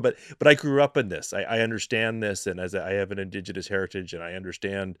ride forward. But I grew up in this. I understand this, and as I have an indigenous heritage, and I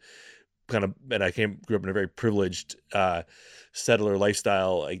understand and I grew up in a very privileged settler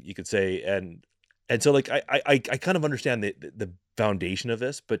lifestyle, you could say, and so, like, I kind of understand the foundation of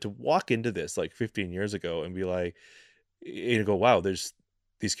this. But to walk into this like 15 years ago and be like, go, wow, there's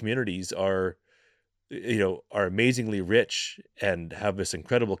these communities are amazingly rich and have this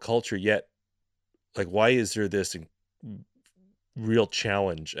incredible culture, yet, like, why is there this real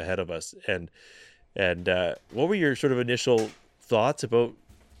challenge ahead of us? And what were your sort of initial thoughts about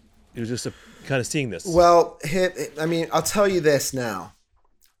it? Was just kind of seeing this. Well, I mean, I'll tell you this now.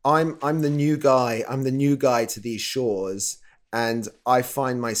 I'm the new guy. I'm the new guy to these shores, and I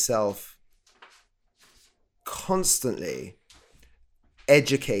find myself constantly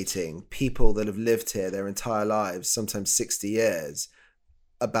educating people that have lived here their entire lives, sometimes 60 years,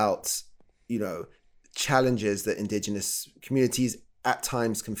 about, challenges that indigenous communities at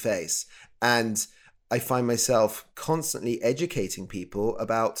times can face. And I find myself constantly educating people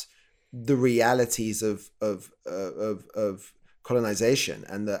about the realities of colonization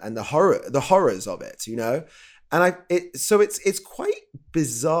and the horrors of it, And so it's quite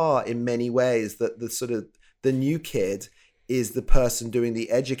bizarre in many ways that the new kid is the person doing the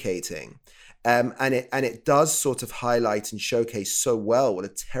educating. And it does sort of highlight and showcase so well what a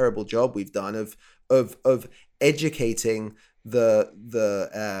terrible job we've done of educating the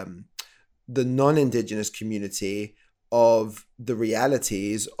non-indigenous community of the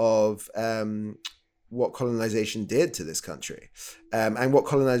realities of what colonization did to this country, and what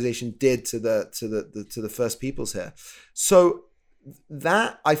colonization did to the first peoples here. So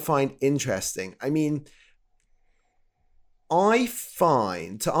that I find interesting. I mean, I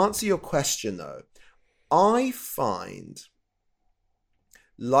find, to answer your question though, I find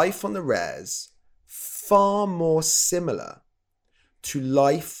life on the res far more similar to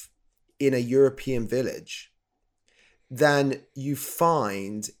life in a European village than you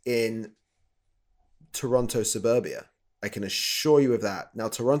find in Toronto suburbia. I can assure you of that. Now,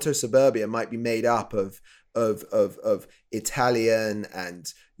 Toronto suburbia might be made up of Italian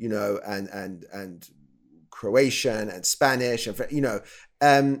and and Croatian and Spanish,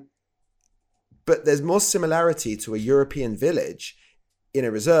 and but there's more similarity to a European village in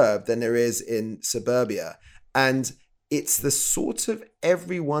a reserve than there is in suburbia. And it's the sort of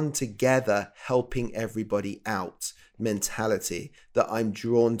everyone together helping everybody out mentality that I'm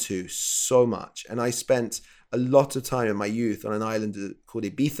drawn to so much. And I spent a lot of time in my youth on an island called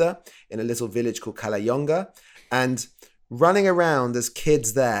Ibiza, in a little village called Calahonga, and running around as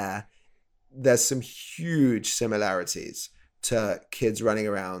kids there's some huge similarities to kids running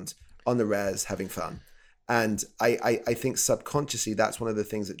around on the res having fun. And I think subconsciously that's one of the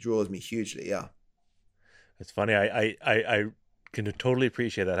things that draws me hugely. Yeah. It's funny. I can totally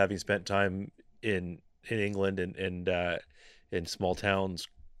appreciate that, having spent time in England and in small towns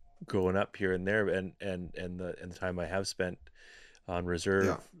growing up here and there, and the time I have spent on reserve.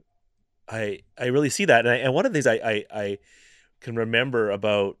 Yeah. I really see that. And one of the things I can remember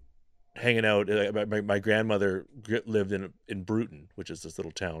about hanging out. My grandmother lived in Bruton, which is this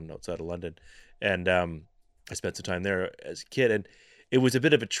little town outside of London, and I spent some time there as a kid, and it was a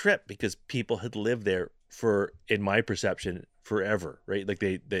bit of a trip because people had lived there for, in my perception, forever, right? Like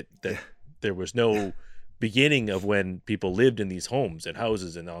that Yeah. there was no beginning of when people lived in these homes and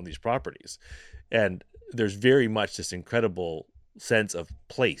houses and on these properties, and there's very much this incredible sense of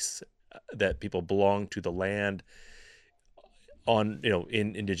place, that people belong to the land on,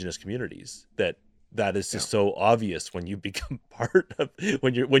 in indigenous communities, that is Yeah. just so obvious when you become part of,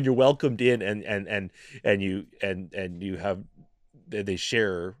 when you're welcomed in, and you have, they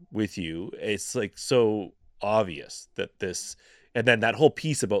share with you. It's like so obvious that this, and then that whole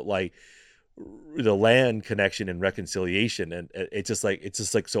piece about like the land connection and reconciliation, and it's just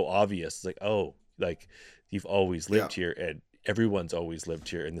like so obvious. It's like, oh, like you've always Yeah. lived here, and everyone's always lived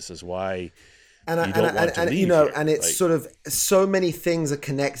here, and this is why and you don't want to you leave know, here. and it's Like, sort of so many things are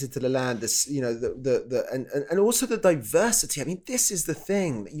connected to the land. This, you know, the and also the diversity. I mean, this is the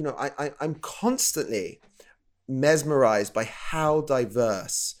thing. You know, I'm constantly mesmerized by how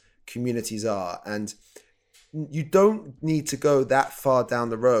diverse communities are, and you don't need to go that far down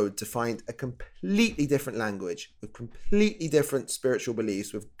the road to find a completely different language with completely different spiritual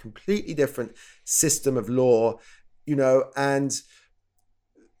beliefs, with completely different system of law, you know, and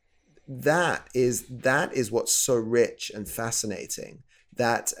that is what's so rich and fascinating.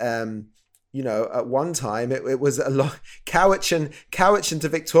 That you know, at one time it was a long Cowichan to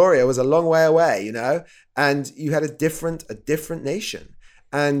Victoria was a long way away, you know, and you had a different nation,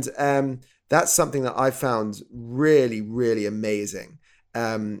 and that's something that I found really really amazing.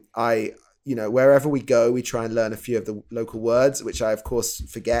 I You know, wherever we go, we try and learn a few of the local words, which I of course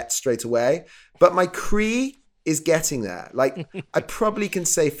forget straight away. But my Cree is getting there. Like, I probably can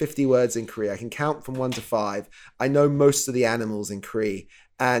say 50 words in Cree. I can count from 1 to 5. I know most of the animals in Cree,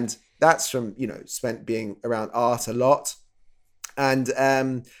 and that's from, you know, spent being around art a lot. And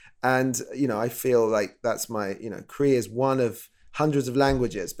you know, I feel like that's my, you know, Cree is one of hundreds of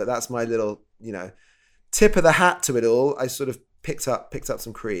languages, but that's my little, you know, tip of the hat to it all. I sort of picked up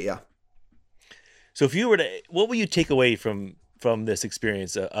some Cree. Yeah. so if you were to, what will you take away from this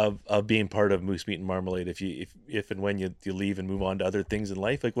experience of being part of Moose Meat and Marmalade, if and when you leave and move on to other things in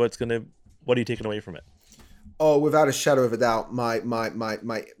life? Like, what are you taking away from it? Oh, without a shadow of a doubt, my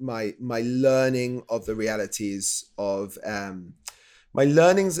learning of the realities of my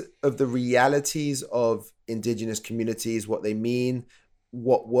learnings of the realities of indigenous communities, what they mean,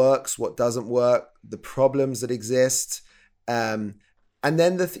 what works, what doesn't work, the problems that exist, um, and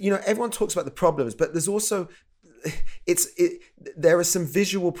then you know, everyone talks about the problems, but there's also there are some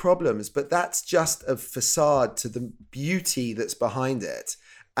visual problems, but that's just a facade to the beauty that's behind it.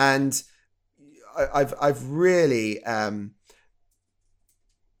 And I've really I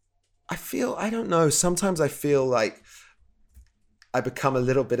feel, I don't know, sometimes I feel like I become a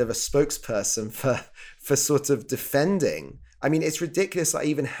little bit of a spokesperson for sort of defending. I mean, it's ridiculous I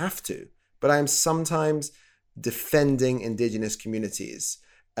even have to, but I am sometimes defending indigenous communities,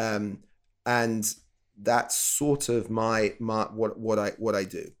 and that's sort of my what I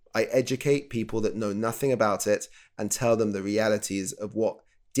do. I educate people that know nothing about it and tell them the realities of what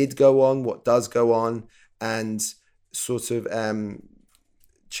did go on, what does go on, and sort of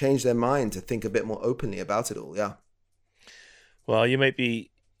change their mind to think a bit more openly about it all. Yeah. Well, you might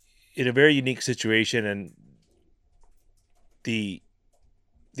be in a very unique situation, and the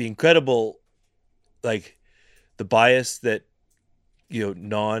incredible, like, the bias that,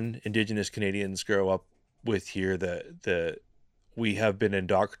 non-indigenous Canadians grow up with here, the we have been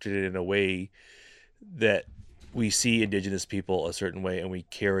indoctrinated in a way that we see indigenous people a certain way, and we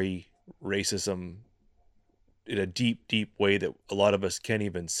carry racism in a deep, deep way that a lot of us can't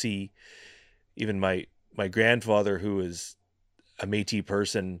even see. Even my grandfather, who is a Métis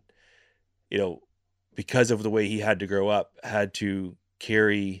person, you know, because of the way he had to grow up, had to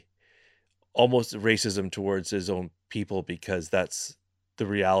carry almost racism towards his own people because that's the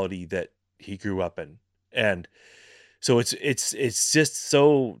reality that he grew up in. And so it's just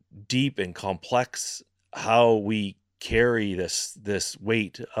so deep and complex how we carry this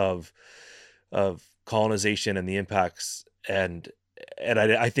weight of colonization and the impacts, and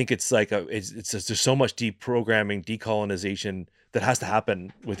I think it's like it's just, there's so much deprogramming, decolonization that has to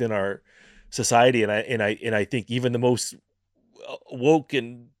happen within our society, and I think even the most woke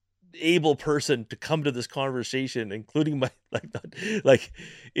and able person to come to this conversation, including my like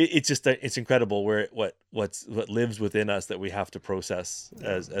it's just it's incredible where what lives within us that we have to process Yeah.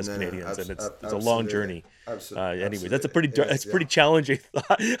 as No, no, Canadians, and it's a long absolutely. journey. Anyway, that's a Absolutely. pretty It is, that's a yeah. pretty challenging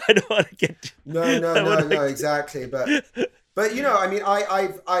thought. I don't want to get No, no, I no, want no, to exactly. But you know, I mean,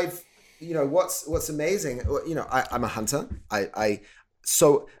 what's amazing, I'm a hunter.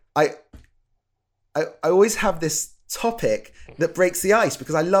 So I always have this topic that breaks the ice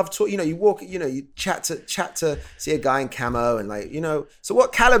because I love talk. You walk, you chat to see a guy in camo and so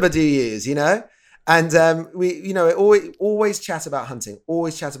what caliber do you use? And we always chat about hunting,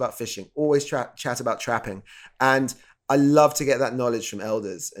 always chat about fishing, always chat about trapping, and I love to get that knowledge from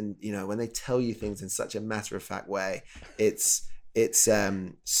elders. And when they tell you things in such a matter of fact way, it's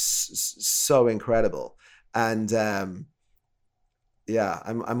so incredible. And I'm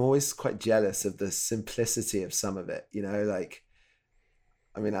always quite jealous of the simplicity of some of it. You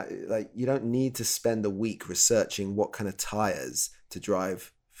don't need to spend a week researching what kind of tires to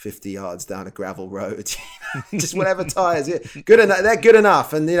drive 50 yards down a gravel road. Just whatever tires, good enough. They're good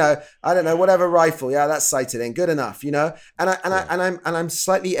enough. And I don't know, whatever rifle, that's sighted in, good enough. And I'm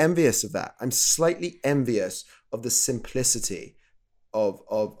slightly envious of that. I'm slightly envious of the simplicity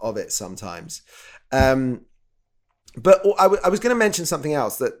of it sometimes. But I was going to mention something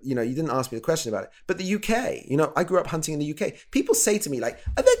else that, you didn't ask me the question about it, but the UK, I grew up hunting in the UK. People say to me, are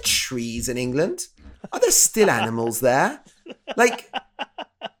there trees in England? Are there still animals there? And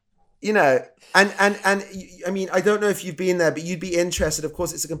I mean, I don't know if you've been there, but you'd be interested. Of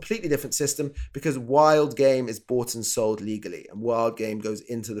course, it's a completely different system because wild game is bought and sold legally, and wild game goes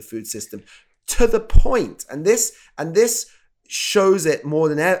into the food system to the point. And this shows it more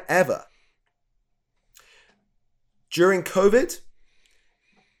than ever. During COVID,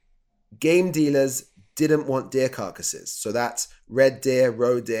 game dealers didn't want deer carcasses. So that's red deer,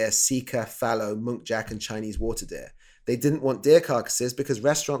 roe deer, sika, fallow, munkjack, and Chinese water deer. They didn't want deer carcasses because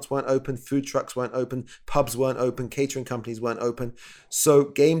restaurants weren't open, food trucks weren't open, pubs weren't open, catering companies weren't open. So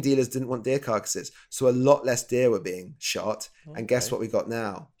game dealers didn't want deer carcasses. So a lot less deer were being shot. Okay. And guess what we got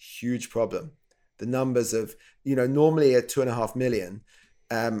now? Huge problem. The numbers of, normally at 2.5 million,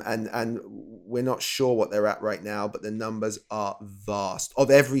 and we're not sure what they're at right now, but the numbers are vast of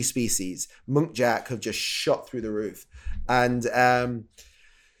every species. Munkjack have just shot through the roof. And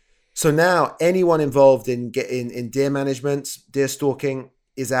so now anyone involved in deer management, deer stalking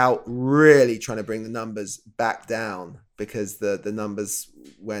is out really trying to bring the numbers back down because the numbers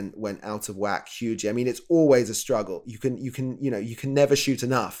went out of whack hugely. I mean, it's always a struggle. You can never shoot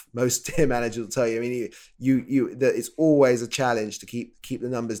enough. Most deer managers will tell you. I mean, it's always a challenge to keep the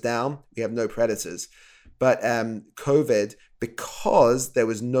numbers down. We have no predators, but COVID, because there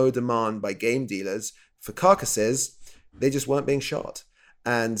was no demand by game dealers for carcasses, they just weren't being shot.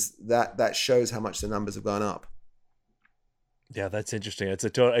 And that shows how much the numbers have gone up. Yeah, that's interesting. It's a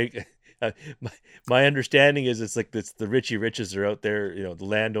total. My understanding is it's the Richie Riches are out there. The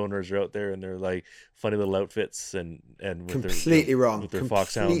landowners are out there, and they're like funny little outfits and with completely wrong, with their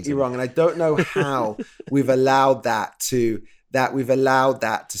foxhounds. Completely wrong. And I don't know how we've allowed that to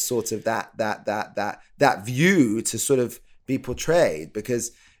sort of that view to sort of be portrayed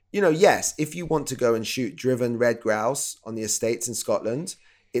because. Yes, if you want to go and shoot driven red grouse on the estates in Scotland,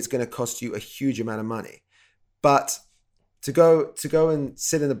 it's going to cost you a huge amount of money. But to go and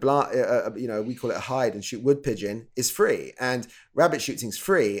sit in the blind, we call it a hide and shoot wood pigeon is free, and rabbit shooting is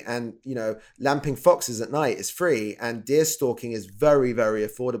free, and lamping foxes at night is free, and deer stalking is very, very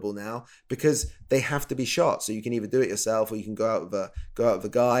affordable now because they have to be shot. So you can either do it yourself or you can go out with a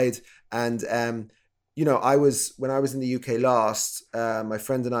guide. And when I was in the UK last, my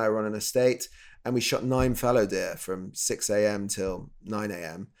friend and I were on an estate and we shot 9 fallow deer from 6 a.m. till 9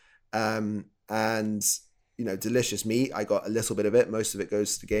 a.m. And delicious meat. I got a little bit of it. Most of it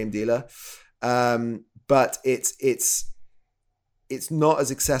goes to the game dealer. But it's not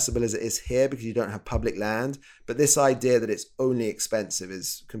as accessible as it is here because you don't have public land. But this idea that it's only expensive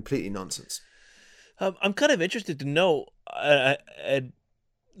is completely nonsense. I'm kind of interested to know,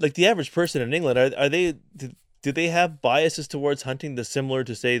 like the average person in England, are they? Do they have biases towards hunting that's similar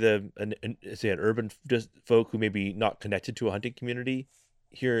to say an urban folk who may be not connected to a hunting community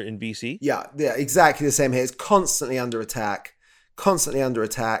here in BC? Yeah, exactly the same here. It's constantly under attack.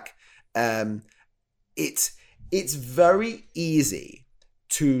 It's very easy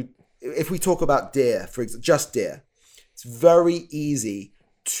to, if we talk about deer, for example, just deer, it's very easy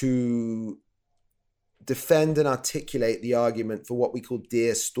to defend and articulate the argument for what we call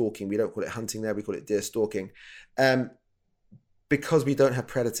deer stalking. We don't call it hunting there, we call it deer stalking, because we don't have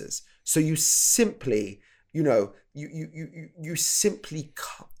predators. So you simply, you simply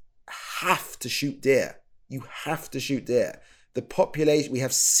have to shoot deer. You have to shoot deer. The population, we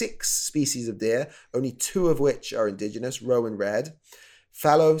have 6 species of deer, only 2 of which are indigenous, roe and red.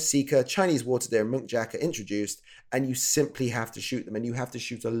 Fallow, sika, Chinese water deer, and munkjack are introduced, and you simply have to shoot them, and you have to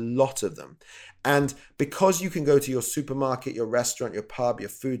shoot a lot of them. And because you can go to your supermarket, your restaurant, your pub, your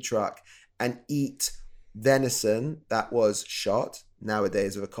food truck, and eat venison that was shot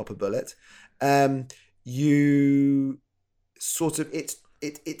nowadays with a copper bullet, you sort of it's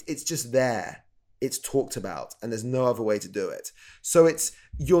just there. It's talked about, and there's no other way to do it. So it's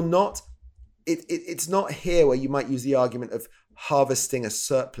not here where you might use the argument of harvesting a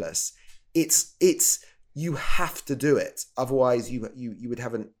surplus. It's you have to do it, otherwise you would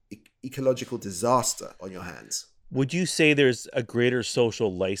have an ecological disaster on your hands. Would you say there's a greater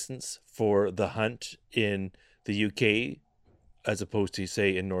social license for the hunt in the UK as opposed to,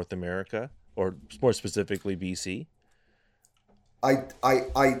 say, in North America, or more specifically BC? I I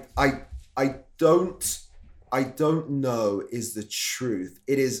I I I don't know is the truth.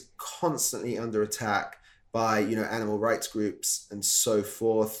 It is constantly under attack by animal rights groups and so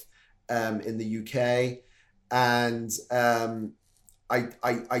forth in the UK, and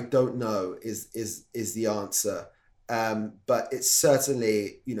I don't know is the answer. But it's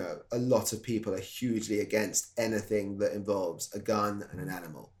certainly, a lot of people are hugely against anything that involves a gun and an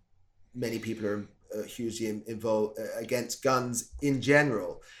animal. Many people are hugely involved against guns in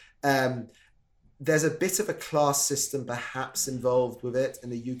general. There's a bit of a class system perhaps involved with it in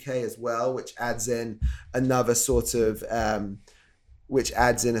the UK as well, which adds in another sort of, which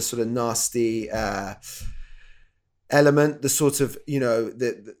adds in a sort of nasty element. The sort of,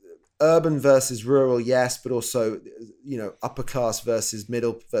 the urban versus rural, yes, but also, upper class versus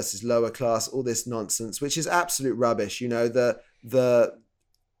middle versus lower class, all this nonsense, which is absolute rubbish.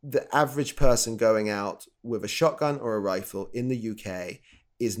 The average person going out with a shotgun or a rifle in the UK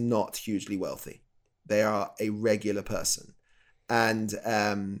is not hugely wealthy. They are a regular person, and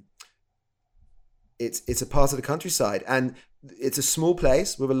it's a part of the countryside, and it's a small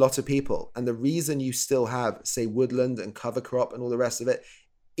place with a lot of people. And the reason you still have, say, woodland and cover crop and all the rest of it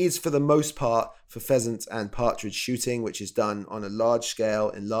is for the most part for pheasant and partridge shooting, which is done on a large scale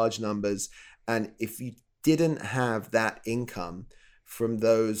in large numbers. And if you didn't have that income from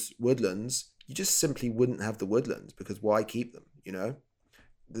those woodlands, you just simply wouldn't have the woodlands, because why keep them?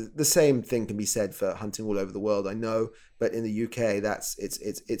 The same thing can be said for hunting all over the world, I know, but in the UK,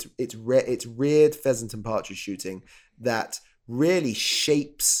 it's reared pheasant and partridge shooting that really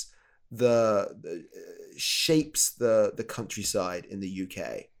shapes the countryside in the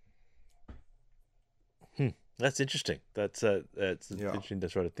UK. That's interesting. That's Yeah. interesting to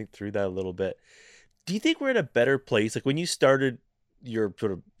sort of think through that a little bit. Do you think we're in a better place? Like when you started your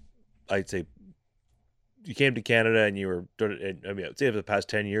sort of, I'd say, you came to Canada and you were, I mean, I'd say over the past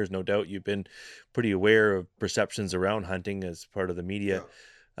 10 years, no doubt, you've been pretty aware of perceptions around hunting as part of the media,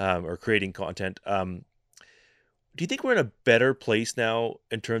 or creating content. Do you think we're in a better place now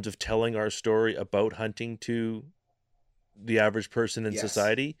in terms of telling our story about hunting to the average person in Yes.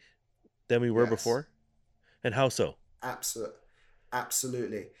 society than we were Yes. before? And how so?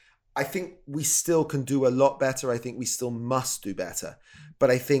 Absolutely. I think we still can do a lot better. I think we still must do better. But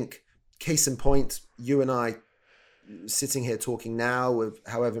I think, case in point, you and I sitting here talking now with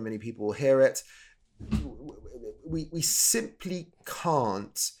however many people will hear it, we simply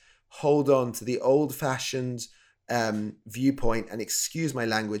can't hold on to the old-fashioned viewpoint, and excuse my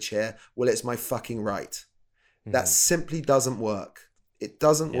language here, well, it's my fucking right. That simply doesn't work. It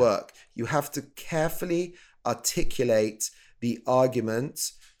doesn't work. You have to carefully articulate the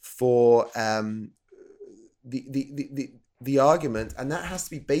argument for the argument, and that has to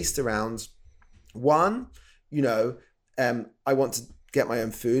be based around one, I want to get my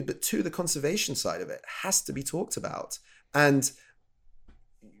own food, but two, the conservation side of it has to be talked about. And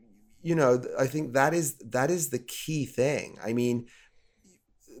I think that is the key thing. I mean,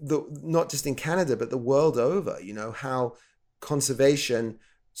 not just in Canada but the world over, how conservation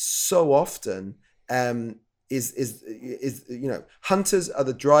so often is hunters are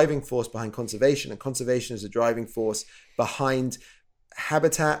the driving force behind conservation, and conservation is the driving force behind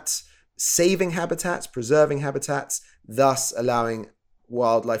habitats, saving habitats, preserving habitats, thus allowing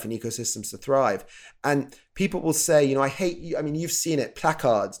wildlife and ecosystems to thrive. And people will say, I hate you. I mean, you've seen it,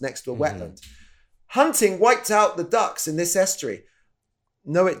 placards next to a wetland. Hunting wiped out the ducks in this estuary.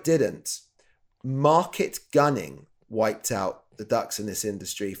 No, it didn't. Market gunning wiped out the ducks in this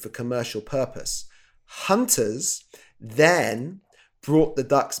industry for commercial purpose. Hunters then brought the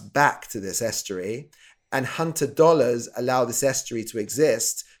ducks back to this estuary, and hunter dollars allow this estuary to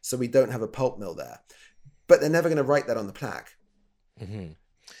exist so we don't have a pulp mill there. But they're never going to write that on the plaque.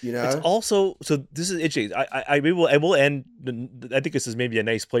 It's also, so this is interesting. I will end. I think this is maybe a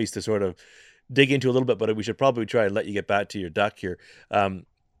nice place to sort of dig into a little bit, but we should probably try and let you get back to your duck here.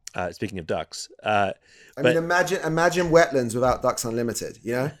 Speaking of ducks, I mean, but imagine wetlands without Ducks Unlimited.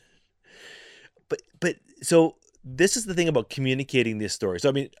 You know? but so this is the thing about communicating this story. So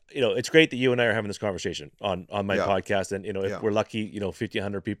I mean, it's great that you and I are having this conversation on my Yeah, podcast, and if yeah, we're lucky, 50,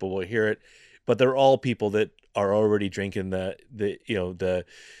 100 people will hear it. But they're all people that are already drinking the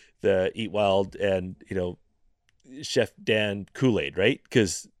Eat Wild and Chef Dan Kool-Aid, right?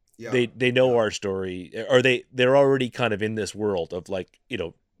 Because yeah, they know yeah, our story, or they're already kind of in this world of like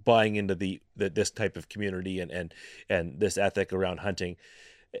buying into the this type of community and this ethic around hunting.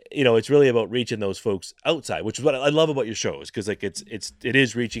 It's really about reaching those folks outside, which is what I love about your shows, because like it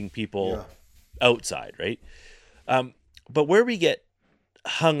is reaching people yeah. outside, right? Um, but where we get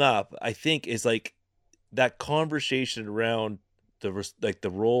hung up, I think, is like that conversation around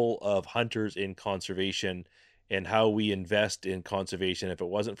the role of hunters in conservation and how we invest in conservation. If it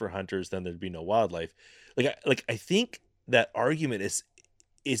wasn't for hunters, then there'd be no wildlife. I think that argument is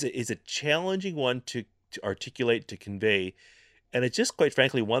a challenging one to articulate, to convey, and it's just quite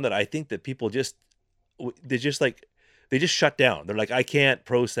frankly one that I think that people they just like they just shut down. They're like, I can't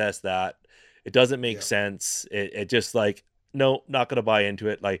process that. It doesn't make Yeah. sense. It just like, no, not going to buy into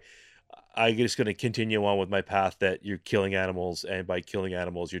it. Like, I'm just going to continue on with my path that you're killing animals, and by killing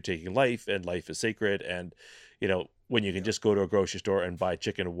animals, you're taking life, and life is sacred. And when you can Yeah, just go to a grocery store and buy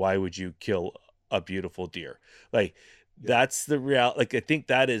chicken, why would you kill a beautiful deer? Like, yeah. that's the real. Like, I think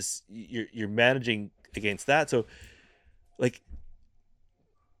that is you're managing against that. So, like,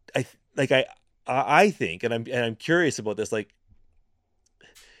 I like I think, and I'm curious about this. Like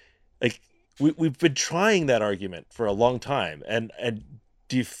we've been trying that argument for a long time, and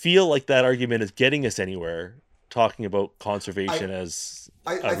do you feel like that argument is getting us anywhere, talking about I, conservation as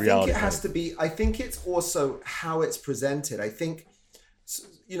a I think reality it of has hunting? to be. I think it's also how it's presented. I think,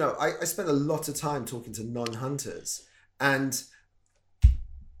 I spend a lot of time talking to non-hunters, and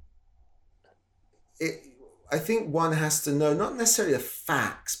it. I think one has to know not necessarily the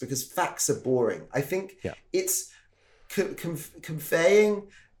facts, because facts are boring. I think Yeah. it's conveying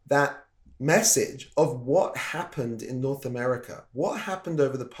that message of what happened in North America, what happened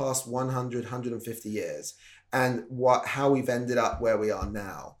over the past 100, years, and how we've ended up where we are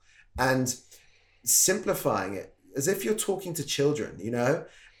now. And simplifying it as if you're talking to children,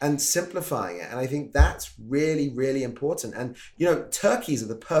 and simplifying it. And I think that's really, really important. And, turkeys are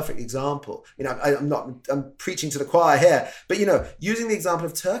the perfect example. I'm preaching to the choir here, but, using the example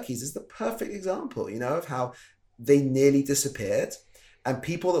of turkeys is the perfect example, of how they nearly disappeared, and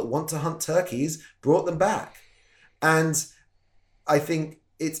people that want to hunt turkeys brought them back. And I think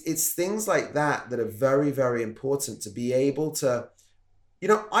it's things like that that are very, very important to be able to,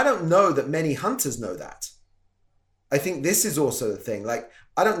 I don't know that many hunters know that. I think this is also the thing. Like,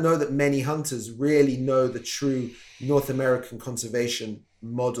 I don't know that many hunters really know the true North American conservation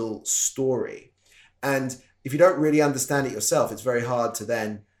model story. And if you don't really understand it yourself, it's very hard to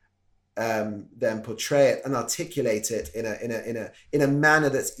then portray it and articulate it in a manner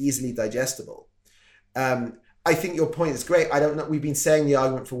that's easily digestible. I think your point is great. I don't know. We've been saying the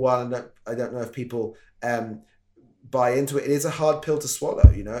argument for a while, and I don't know if people buy into it. It is a hard pill to swallow.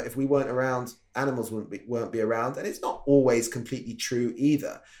 If we weren't around, animals won't be around, and it's not always completely true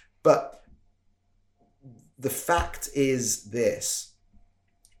either. But the fact is this: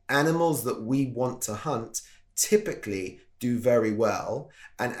 animals that we want to hunt typically do very well,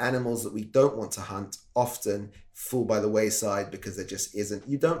 and animals that we don't want to hunt often fall by the wayside because there just isn't.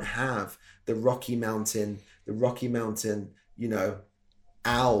 You don't have the Rocky Mountain,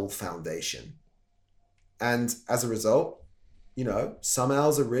 owl foundation. And as a result, some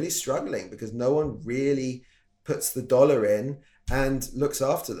owls are really struggling because no one really puts the dollar in and looks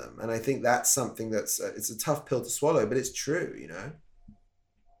after them. And I think that's something it's a tough pill to swallow, but it's true.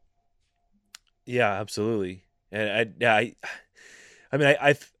 Yeah, absolutely. And I mean,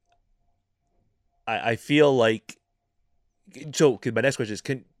 I feel like, so. 'Cause my next question is,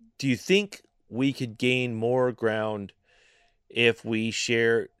 do you think we could gain more ground if we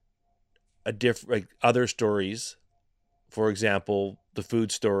share a different, like, other stories? For example, the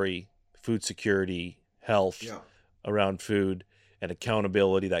food story, food security, health Yeah. around food, and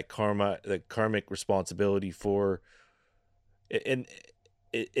accountability, that karmic responsibility for, and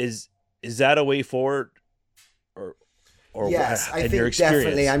is that a way forward, or Yes, I in your think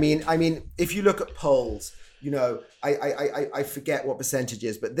definitely. experience? I mean, if you look at polls, I forget what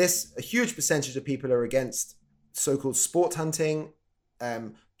percentages, but a huge percentage of people are against so-called sport hunting,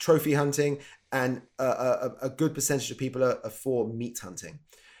 trophy hunting, and a good percentage of people are for meat hunting.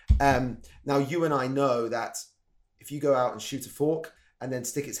 Now, you and I know that if you go out and shoot a fork and then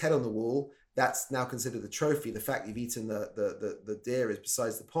stick its head on the wall, that's now considered a trophy. The fact you've eaten the deer is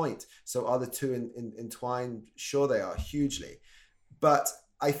besides the point. So are the two entwined? Sure, they are, hugely. But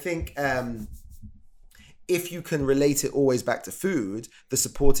I think if you can relate it always back to food, the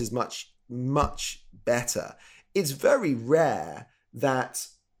support is much, much better. It's very rare that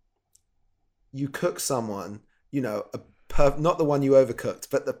you cook someone, not the one you overcooked,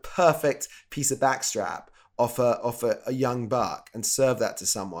 but the perfect piece of backstrap off a young buck and serve that to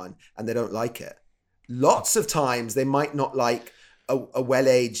someone and they don't like it. Lots of times they might not like a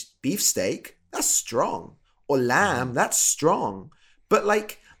well-aged beefsteak. That's strong. Or lamb, that's strong. But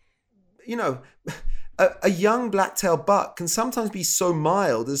a young black-tailed buck can sometimes be so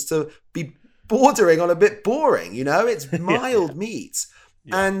mild as to be bordering on a bit boring. It's mild meat.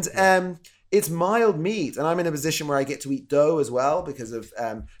 And it's mild meat, and I'm in a position where I get to eat doe as well because of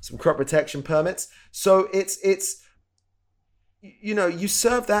some crop protection permits. So it's you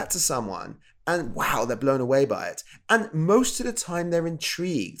serve that to someone, and wow, they're blown away by it. And most of the time, they're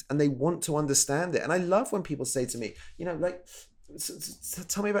intrigued and they want to understand it. And I love when people say to me, so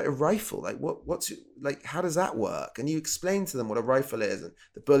tell me about a rifle. How does that work? And you explain to them what a rifle is and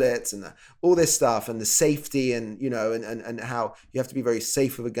the bullets and all this stuff and the safety and and how you have to be very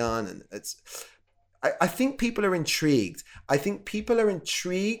safe with a gun. And I think people are intrigued.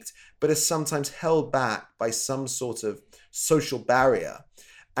 But are sometimes held back by some sort of social barrier.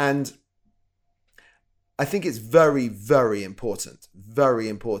 And I think it's very, very important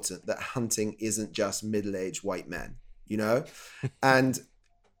that hunting isn't just middle-aged white men. And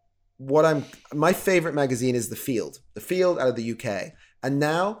my favorite magazine is The Field out of the UK. And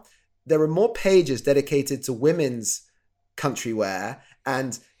now there are more pages dedicated to women's country wear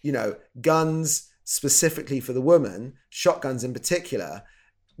and, guns specifically for the woman, shotguns in particular,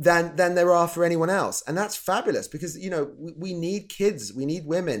 than there are for anyone else. And that's fabulous because, we need kids, we need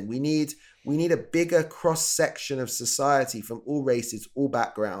women, we need a bigger cross section of society from all races, all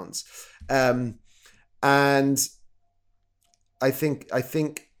backgrounds. And I think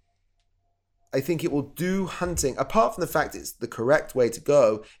it will do hunting, apart from the fact it's the correct way to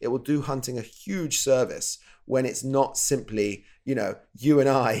go, it will do hunting a huge service when it's not simply, you and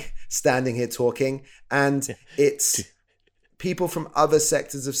I standing here talking, and it's people from other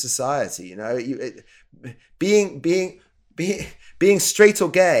sectors of society. Being straight or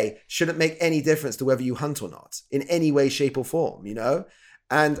gay shouldn't make any difference to whether you hunt or not in any way, shape or form,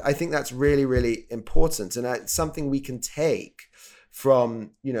 And I think that's really, really important. And it's something we can take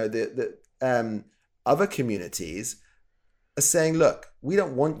from, the other communities are saying, look, we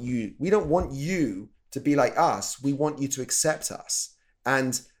don't want you to be like us. We want you to accept us.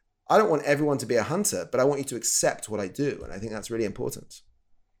 And I don't want everyone to be a hunter, but I want you to accept what I do. And I think that's really important.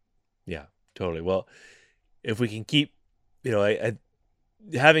 Yeah, totally. Well, if we can keep,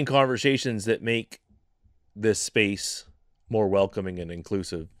 having conversations that make this space more welcoming and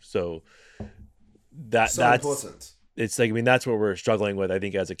inclusive. So that's important. It's that's what we're struggling with, I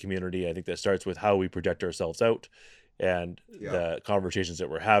think, as a community. I think that starts with how we project ourselves out and the conversations that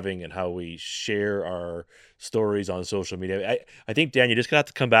we're having and how we share our stories on social media. I think, Dan, you're just gonna have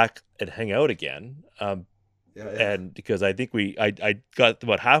to come back and hang out again. And because I think I got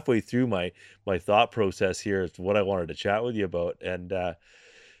about halfway through my thought process here as to what I wanted to chat with you about. And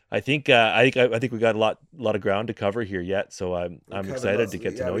I think we got a lot of ground to cover here yet. So I'm excited to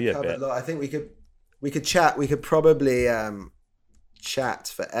get to know you a bit. I think we could chat. We could probably chat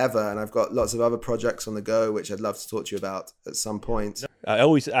forever. And I've got lots of other projects on the go, which I'd love to talk to you about at some point. I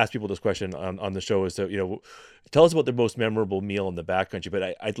always ask people this question on the show is to, tell us about the most memorable meal in the backcountry.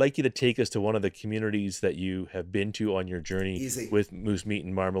 But I'd like you to take us to one of the communities that you have been to on your journey with moose meat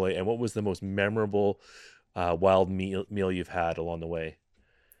and marmalade. And what was the most memorable wild meal you've had along the way?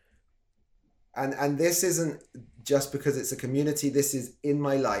 And this isn't just because it's a community. This is in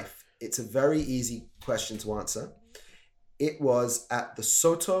my life. It's a very easy question to answer. It was at the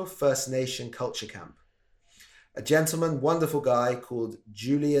Soto First Nation Culture Camp. A gentleman, wonderful guy called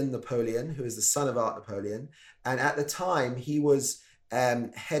Julian Napoleon, who is the son of Art Napoleon. And at the time, he was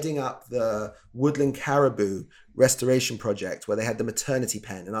heading up the Woodland Caribou Restoration Project, where they had the maternity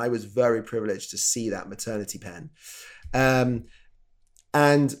pen. And I was very privileged to see that maternity pen.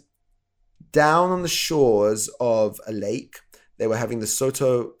 And down on the shores of a lake, they were having the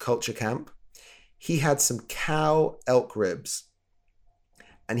Soto Culture Camp. He had some cow elk ribs,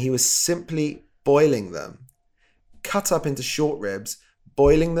 and he was simply boiling them, cut up into short ribs,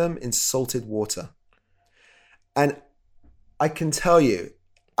 boiling them in salted water. And I can tell you,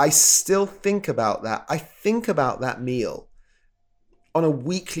 I still think about that. I think about that meal on a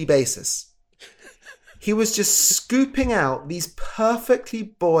weekly basis. He was just scooping out these perfectly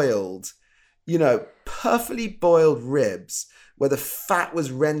boiled perfectly boiled ribs where the fat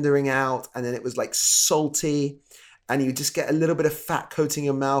was rendering out and then it was like salty and you just get a little bit of fat coating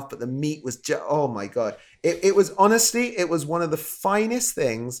your mouth, but the meat was just, oh my God. It was honestly, it was one of the finest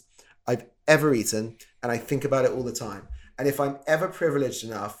things I've ever eaten. And I think about it all the time. And if I'm ever privileged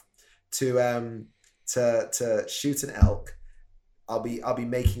enough to shoot an elk, I'll be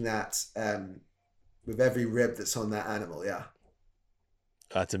making that with every rib that's on that animal. Yeah.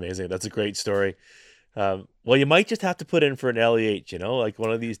 That's amazing. That's a great story. Well, you might just have to put in for an LEH, like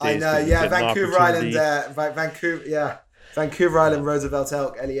one of these I days. know. Yeah. Vancouver Island, Vancouver. Yeah. Vancouver Island, Roosevelt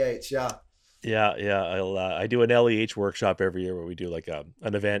elk, LEH. Yeah. Yeah. I do an LEH workshop every year where we do like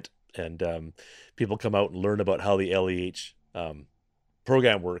an event and people come out and learn about how the LEH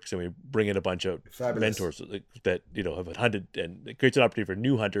program works, and we bring in a bunch of mentors that have hunted, and it creates an opportunity for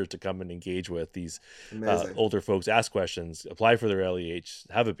new hunters to come and engage with these older folks, ask questions, apply for their LEH,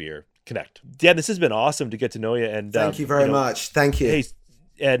 have a beer, connect. Dan, this has been awesome to get to know you, and thank you very much. Thank you. Hey,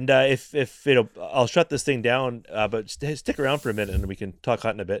 and if I'll shut this thing down, but stick around for a minute and we can talk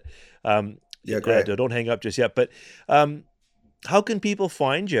hunting a bit. Yeah, great. Don't hang up just yet, but how can people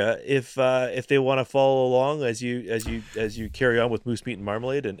find you if they want to follow along as you carry on with Moose Meat and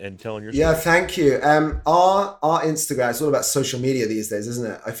Marmalade and telling your story? Yeah, thank you. Our Instagram, it's all about social media these days,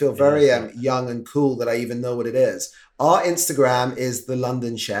 isn't it? I feel very young and cool that I even know what it is. Our Instagram is The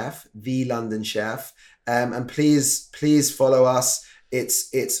London Chef, and please follow us.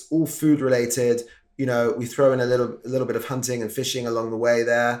 It's all food related. We throw in a little bit of hunting and fishing along the way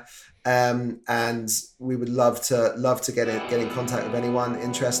there. And we would love to get in contact with anyone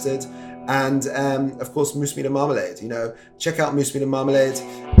interested. And of course, Moose Meat and Marmalade. Check out Moose Meat and Marmalade.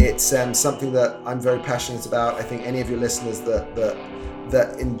 It's something that I'm very passionate about. I think any of your listeners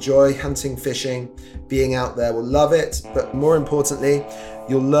that enjoy hunting, fishing, being out there will love it. But more importantly,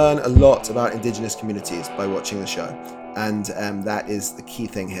 you'll learn a lot about Indigenous communities by watching the show, and that is the key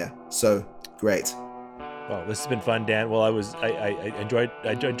thing here. So great. Well, this has been fun, Dan. Well, I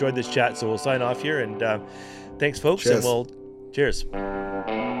enjoyed this chat, so we'll sign off here. And thanks, folks. Cheers. And cheers.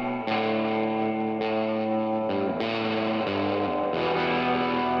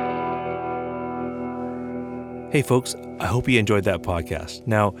 Hey, folks. I hope you enjoyed that podcast.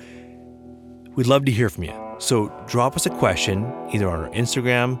 Now, we'd love to hear from you. So drop us a question either on our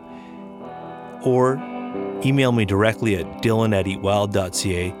Instagram or email me directly at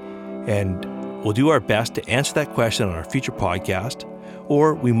dylan@eatwild.ca, and we'll do our best to answer that question on our future podcast,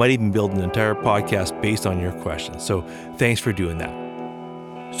 or we might even build an entire podcast based on your questions. So thanks for doing that.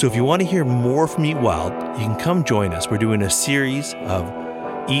 So if you want to hear more from Eat Wild, you can come join us. We're doing a series of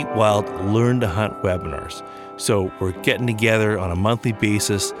Eat Wild Learn to Hunt webinars. So we're getting together on a monthly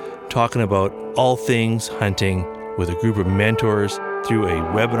basis, talking about all things hunting with a group of mentors through a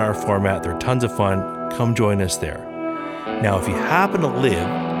webinar format. They're tons of fun. Come join us there. Now, if you happen to live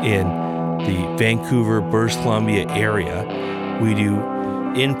in the Vancouver, British Columbia area, we do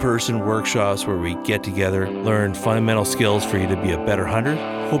in-person workshops where we get together, learn fundamental skills for you to be a better hunter.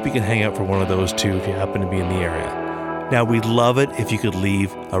 Hope you can hang out for one of those too if you happen to be in the area. Now, we'd love it if you could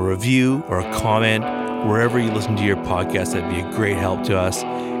leave a review or a comment wherever you listen to your podcast. That'd be a great help to us.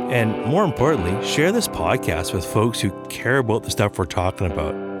 And more importantly, share this podcast with folks who care about the stuff we're talking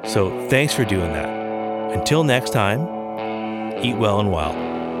about. So thanks for doing that. Until next time, eat well and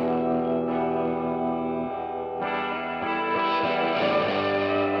wild.